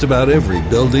 and just about every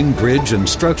building, bridge, and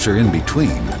structure in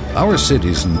between, our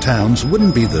cities and towns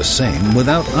wouldn't be the same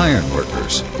without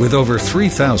ironworkers. With over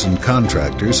 3,000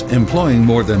 contractors employing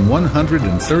more than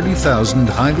 130,000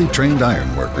 highly trained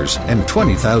ironworkers and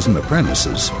 20,000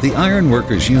 apprentices, the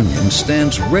Ironworkers Union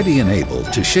stands ready and able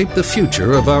to shape the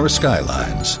future of our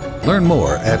skylines. Learn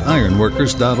more at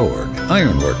ironworkers.org.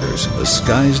 Ironworkers, the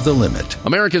sky's the limit.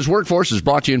 America's Workforce is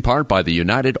brought to you in part by the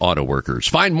United Auto Workers.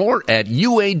 Find more at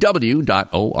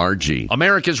uaw.org.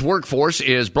 America's Workforce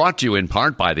is brought to you in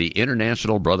part by the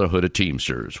International Brotherhood of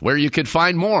Teamsters, where you can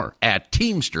find more at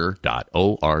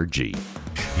teamster.org.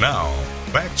 Now,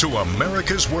 back to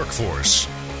America's Workforce.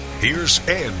 Here's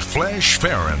Ed Flash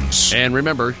Ferens. And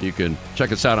remember, you can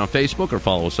check us out on Facebook or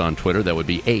follow us on Twitter. That would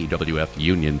be AWF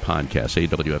Union Podcast,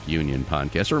 AWF Union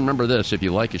Podcast. Or remember this, if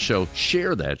you like a show,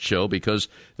 share that show, because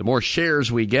the more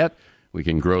shares we get, we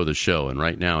can grow the show. And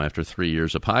right now, after 3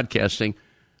 years of podcasting,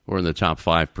 we're in the top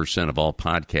 5% of all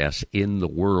podcasts in the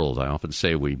world. I often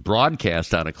say we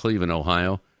broadcast out of Cleveland,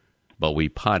 Ohio, but we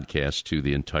podcast to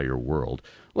the entire world.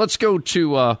 Let's go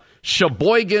to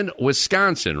Sheboygan,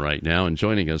 Wisconsin right now, and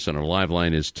joining us on our live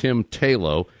line is Tim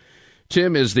Tayloe.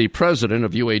 Tim is the president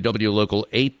of UAW Local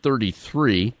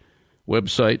 833,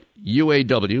 website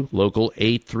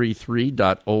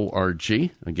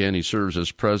uawlocal833.org. Again, he serves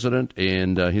as president,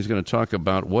 and he's going to talk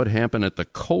about what happened at the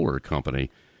Kohler Company.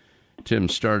 Tim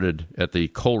started at the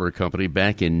Kohler Company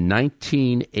back in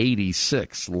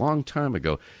 1986, a long time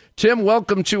ago. Tim,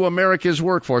 welcome to America's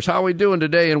Workforce. How are we doing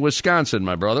today in Wisconsin,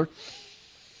 my brother?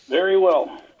 Very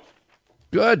well.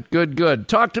 Good, good, good.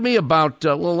 Talk to me about,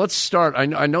 well, let's start.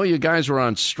 I know you guys were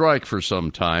on strike for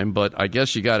some time, but I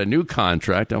guess you got a new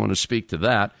contract. I want to speak to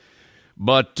that.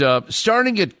 But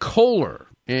starting at Kohler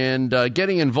and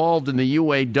getting involved in the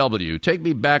UAW, take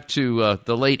me back to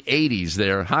the late 80s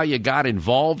there, how you got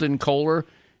involved in Kohler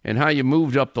and how you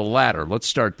moved up the ladder. Let's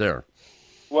start there.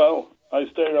 Well, I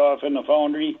started off in the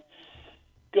foundry.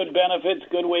 Good benefits,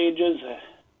 good wages,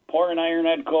 pouring iron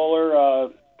at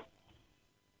Kohler.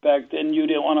 Back then, you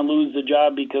didn't want to lose the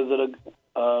job because of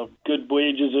the good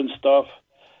wages and stuff.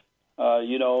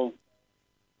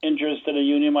 Interest in a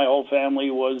union. My whole family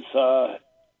was,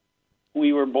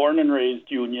 we were born and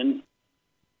raised union.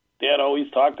 Dad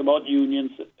always talked about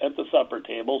unions at the supper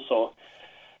table, so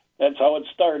that's how it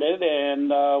started. And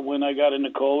when I got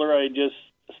into Kohler, I just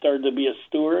started to be a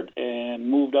steward and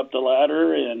moved up the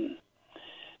ladder. In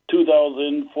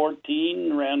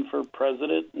 2014, ran for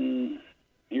president, and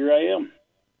here I am.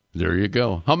 There you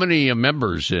go. How many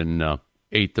members in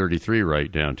 833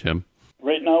 right now, Tim?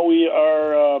 Right now we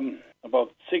are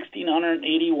about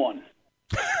 1,681.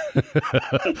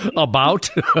 About?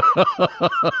 We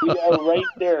are right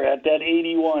there at that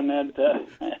 81.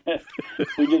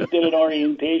 We just did an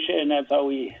orientation, and that's how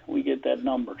we get that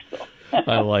number. So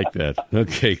I like that.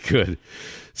 Okay, good.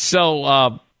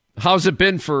 So how's it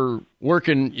been for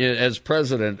working as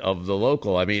president of the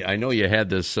local? I mean, I know you had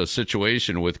this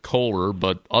situation with Kohler,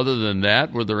 but other than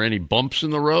that, were there any bumps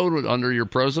in the road under your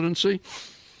presidency?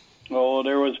 Oh,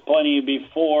 there was plenty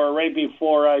before. Right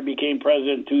before I became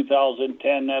president in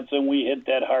 2010, that's when we hit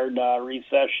that hard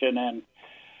recession, and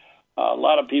a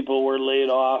lot of people were laid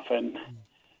off, and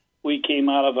we came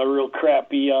out of a real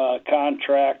crappy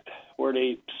contract where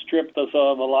they stripped us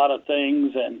of a lot of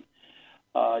things, and,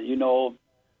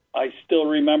 I still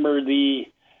remember the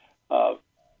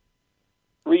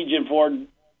Region 4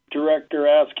 director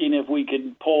asking if we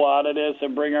could pull out of this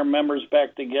and bring our members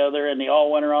back together, and they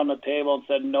all went around the table and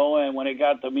said no, and when it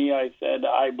got to me, I said,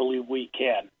 I believe we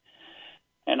can.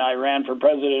 And I ran for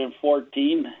president in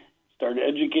 2014, started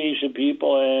educating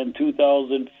people, and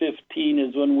 2015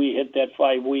 is when we hit that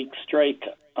 5-week strike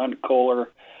on Kohler.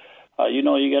 You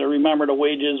got to remember the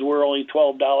wages were only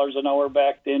 $12 an hour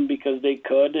back then because they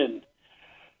could, and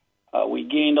we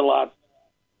gained a lot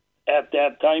at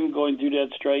that time going through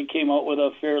that strike, came out with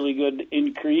a fairly good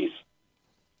increase.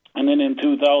 And then in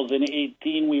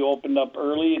 2018, we opened up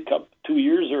early, 2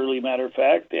 years early, matter of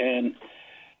fact, and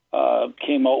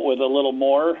came out with a little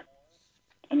more.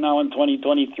 And now in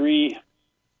 2023,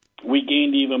 we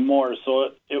gained even more.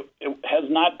 So it has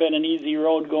not been an easy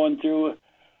road going through.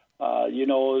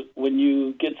 When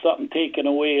you get something taken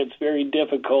away, it's very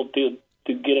difficult to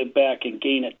get it back and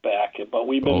gain it back. But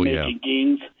we've been making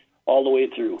gains all the way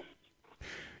through.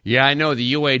 Yeah, I know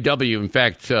the UAW, in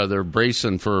fact, they're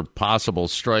bracing for possible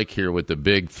strike here with the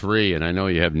Big Three, and I know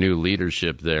you have new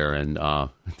leadership there, and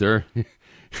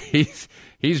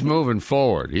he's moving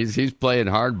forward. He's playing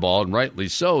hardball, and rightly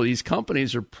so. These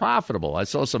companies are profitable. I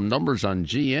saw some numbers on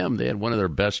GM. They had one of their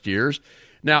best years.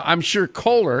 Now, I'm sure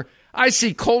Kohler, I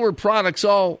see Kohler products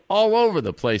all over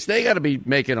the place. They got to be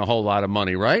making a whole lot of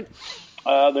money, right?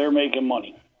 They're making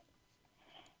money.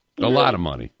 A lot of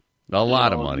money. A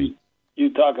lot of money. You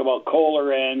talk about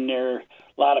Kohler, and a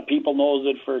lot of people knows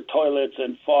it for toilets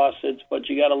and faucets, but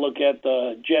you got to look at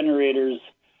the generators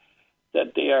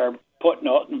that they are putting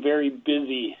out, and very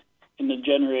busy in the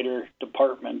generator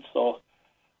department. So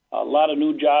a lot of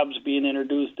new jobs being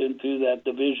introduced into that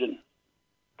division.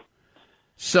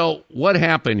 So what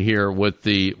happened here with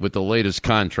the latest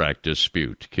contract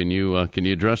dispute? Can you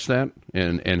address that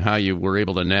and how you were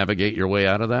able to navigate your way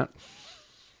out of that?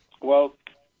 Well,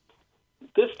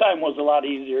 this time was a lot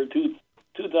easier.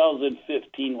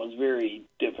 2015 was very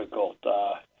difficult.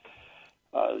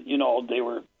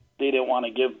 They didn't want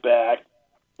to give back.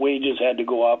 Wages had to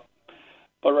go up.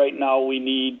 But right now we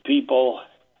need people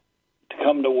to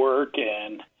come to work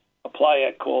and apply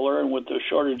at Kohler, and with the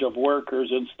shortage of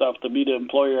workers and stuff, to be the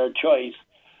employer of choice,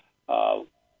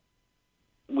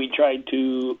 we tried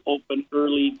to open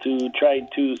early to try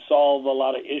to solve a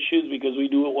lot of issues, because we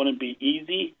knew it wouldn't be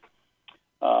easy.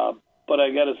 But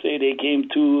I got to say, they came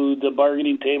to the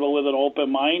bargaining table with an open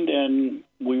mind, and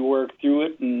we worked through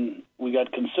it, and we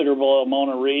got considerable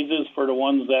amount of raises for the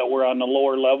ones that were on the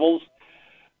lower levels.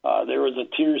 There was a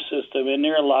tier system in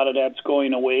there. A lot of that's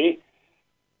going away.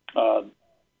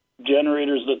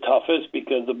 Generators the toughest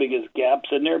because the biggest gaps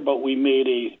in there, but we made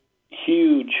a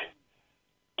huge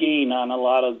gain on a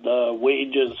lot of the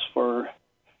wages for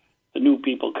the new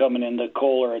people coming into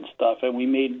Kohler and stuff, and we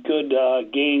made good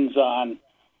gains on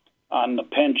the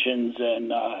pensions,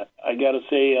 and I got to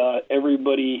say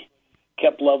everybody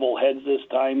kept level heads this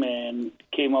time and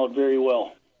came out very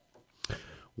well.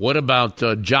 What about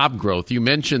job growth? You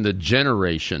mentioned the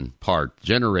generators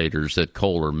that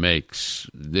Kohler makes.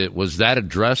 Was that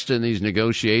addressed in these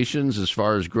negotiations as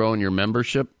far as growing your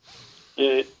membership?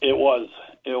 It was.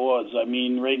 I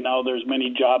mean, right now there's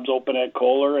many jobs open at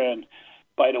Kohler, and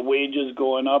by the wages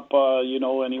going up,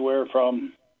 anywhere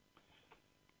from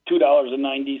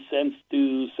 $2.90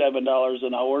 to $7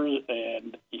 an hour,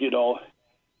 and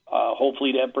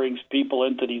hopefully that brings people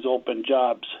into these open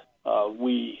jobs.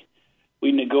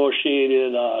 We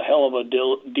negotiated a hell of a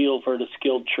deal for the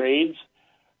skilled trades,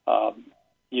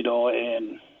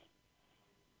 and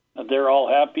they're all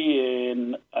happy,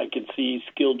 and I can see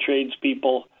skilled trades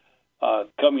people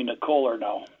coming to Kohler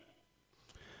now.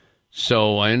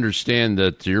 So I understand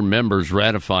that your members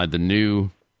ratified the new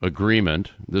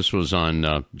agreement. This was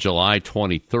on July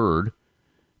 23rd,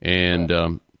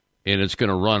 and it's going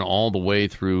to run all the way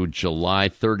through July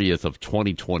 30th of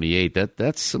 2028.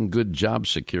 That's some good job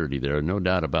security there, no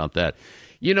doubt about that.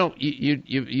 You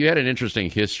had an interesting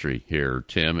history here,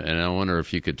 Tim, and I wonder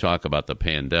if you could talk about the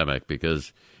pandemic,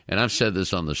 because, and I've said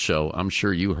this on the show, I'm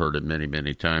sure you heard it many,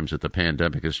 many times, that the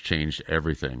pandemic has changed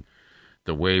everything.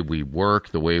 The way we work,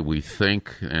 the way we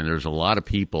think, and there's a lot of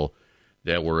people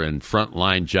that were in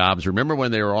frontline jobs. Remember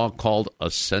when they were all called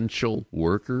essential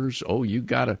workers? Oh, you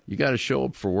gotta show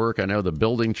up for work. I know the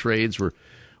building trades were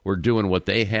doing what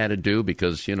they had to do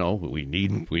because we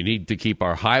need to keep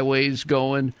our highways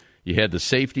going. You had the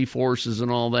safety forces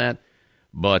and all that,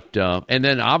 but and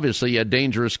then obviously you had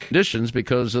dangerous conditions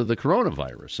because of the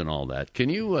coronavirus and all that.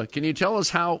 Can you tell us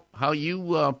how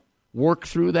you worked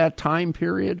through that time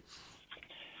period?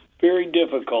 Very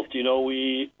difficult.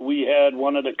 We had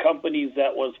one of the companies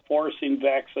that was forcing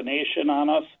vaccination on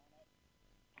us,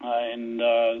 and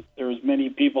there was many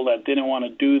people that didn't want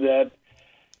to do that.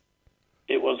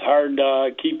 It was hard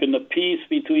keeping the peace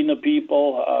between the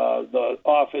people, the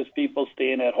office people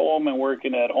staying at home and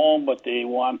working at home, but they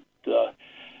want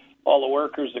all the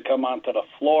workers to come onto the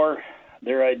floor.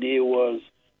 Their idea was,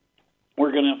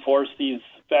 we're going to enforce these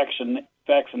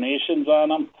vaccinations on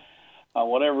them.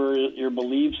 Whatever your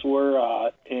beliefs were,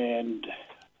 and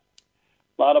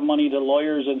a lot of money to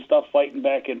lawyers and stuff fighting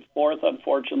back and forth.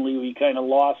 Unfortunately, we kind of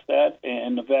lost that,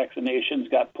 and the vaccinations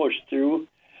got pushed through.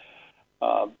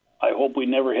 I hope we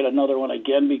never hit another one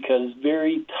again, because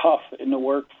very tough in the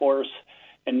workforce,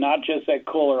 and not just at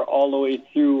Kohler, all the way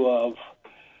through of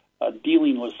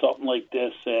dealing with something like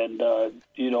this, and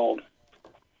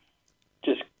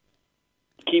just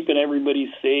keeping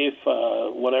everybody safe,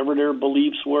 whatever their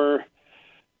beliefs were.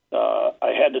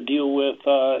 I had to deal with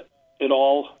it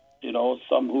all,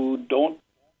 some who don't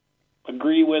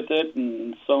agree with it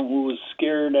and some who was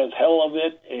scared as hell of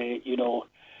it.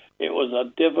 It was a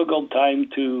difficult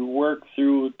time to work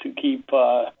through to keep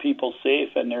people safe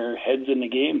and their heads in the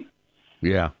game.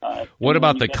 Yeah. What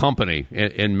about the company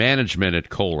and management at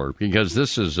Kohler? Because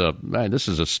this is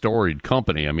a storied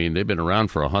company. I mean, they've been around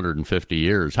for 150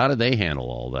 years. How did they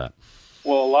handle all that?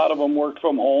 Well, a lot of them worked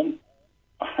from home.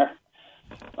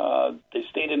 They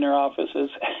stayed in their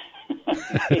offices.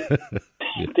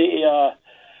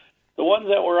 The ones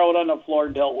that were out on the floor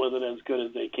dealt with it as good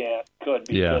as they could,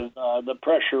 because the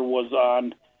pressure was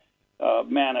on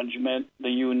management, the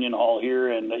union hall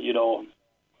here, and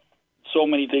so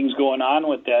many things going on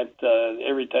with that.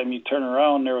 Every time you turn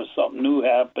around, there was something new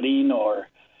happening, or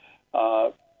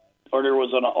there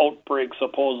was an outbreak.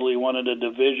 Supposedly, one of the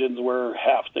divisions where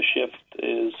half the shift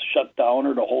is shut down,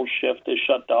 or the whole shift is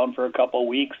shut down for a couple of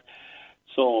weeks.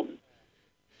 So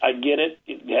I get it.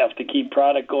 You have to keep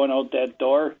product going out that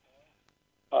door.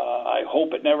 I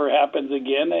hope it never happens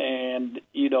again. And,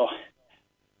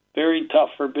 very tough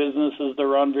for businesses to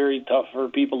run, very tough for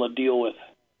people to deal with.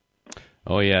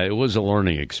 Oh, yeah, it was a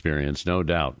learning experience, no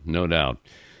doubt, no doubt.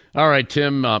 All right,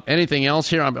 Tim, anything else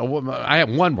here? I have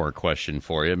one more question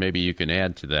for you. Maybe you can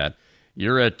add to that.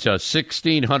 You're at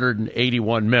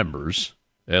 1,681 members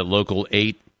at Local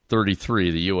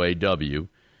 833, the UAW.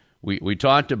 We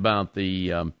talked about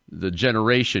the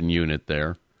generation unit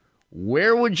there.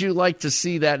 Where would you like to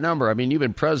see that number? I mean, you've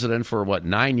been president for,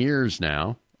 9 years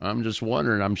now. I'm just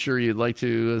wondering. I'm sure you'd like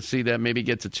to see that maybe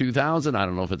get to 2,000. I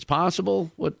don't know if it's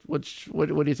possible. What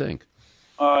do you think?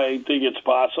 I think it's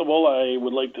possible. I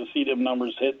would like to see them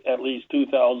numbers hit at least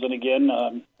 2,000 again.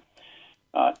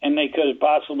 And they could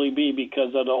possibly be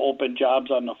because of the open jobs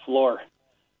on the floor.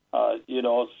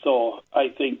 So I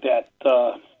think that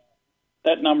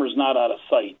that number's not out of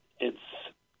sight.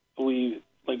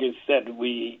 Like I said,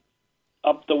 we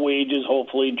up the wages,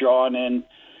 hopefully drawing in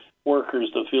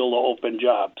workers to fill the open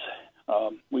jobs.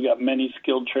 We got many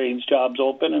skilled trades jobs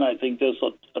open, and I think this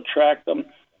will attract them.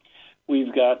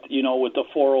 We've got, with the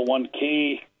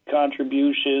 401k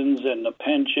contributions and the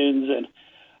pensions, and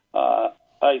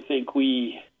I think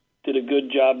we did a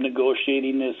good job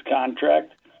negotiating this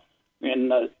contract.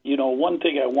 And, one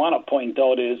thing I want to point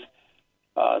out is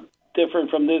different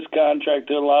from this contract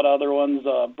to a lot of other ones.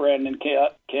 Brandon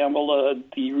Campbell,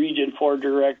 the Region 4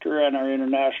 director, and our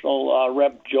international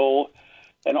rep, Joe,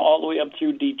 and all the way up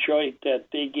through Detroit, that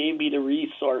they gave me the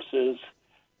resources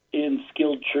in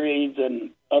skilled trades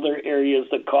and other areas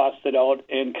to cost it out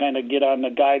and kind of get on the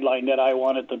guideline that I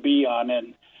wanted to be on.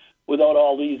 And without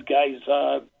all these guys,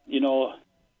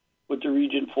 with the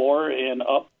Region 4 and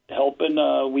up helping,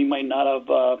 we might not have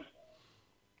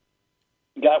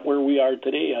got where we are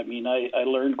today. I mean, I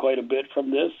learned quite a bit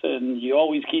from this, and you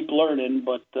always keep learning,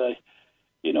 but, to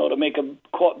make a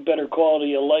better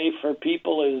quality of life for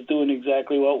people is doing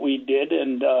exactly what we did,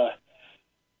 and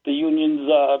the unions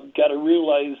got to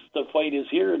realize the fight is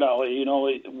here now.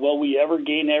 Will we ever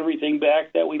gain everything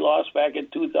back that we lost back in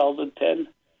 2010?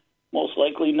 Most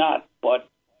likely not, but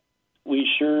we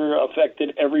sure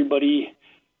affected everybody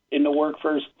in the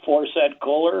workforce at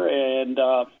Kohler, and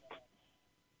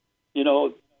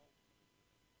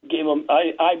gave them,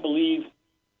 I believe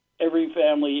every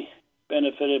family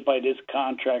benefited by this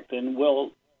contract and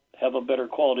will have a better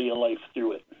quality of life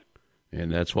through it.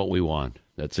 And that's what we want.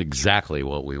 That's exactly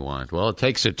what we want. Well, it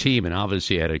takes a team, and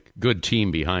obviously you had a good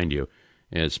team behind you,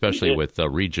 and especially with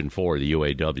Region 4, the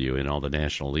UAW, and all the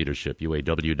national leadership,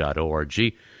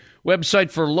 uaw.org.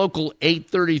 Website for Local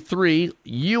 833,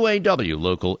 UAW,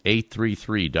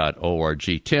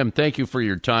 local833.org. Tim, thank you for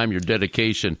your time, your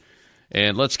dedication.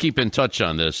 And let's keep in touch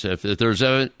on this. If there's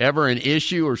ever an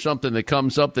issue or something that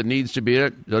comes up that needs to be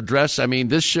addressed, I mean,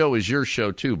 this show is your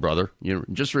show too, brother.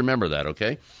 Just remember that,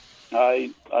 okay?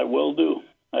 I will do.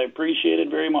 I appreciate it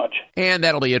very much. And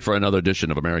that'll be it for another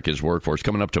edition of America's Workforce.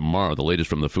 Coming up tomorrow, the latest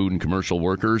from the food and commercial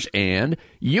workers and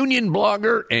union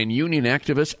blogger and union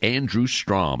activist Andrew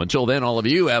Strom. Until then, all of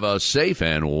you have a safe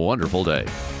and wonderful day.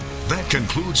 That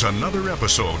concludes another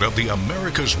episode of the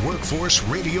America's Workforce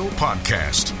Radio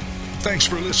Podcast. Thanks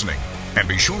for listening, and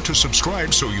be sure to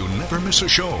subscribe so you never miss a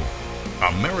show.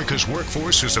 America's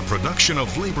Workforce is a production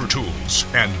of Labor Tools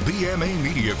and BMA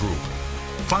Media Group.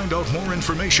 Find out more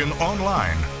information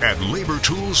online at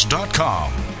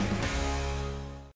labortools.com.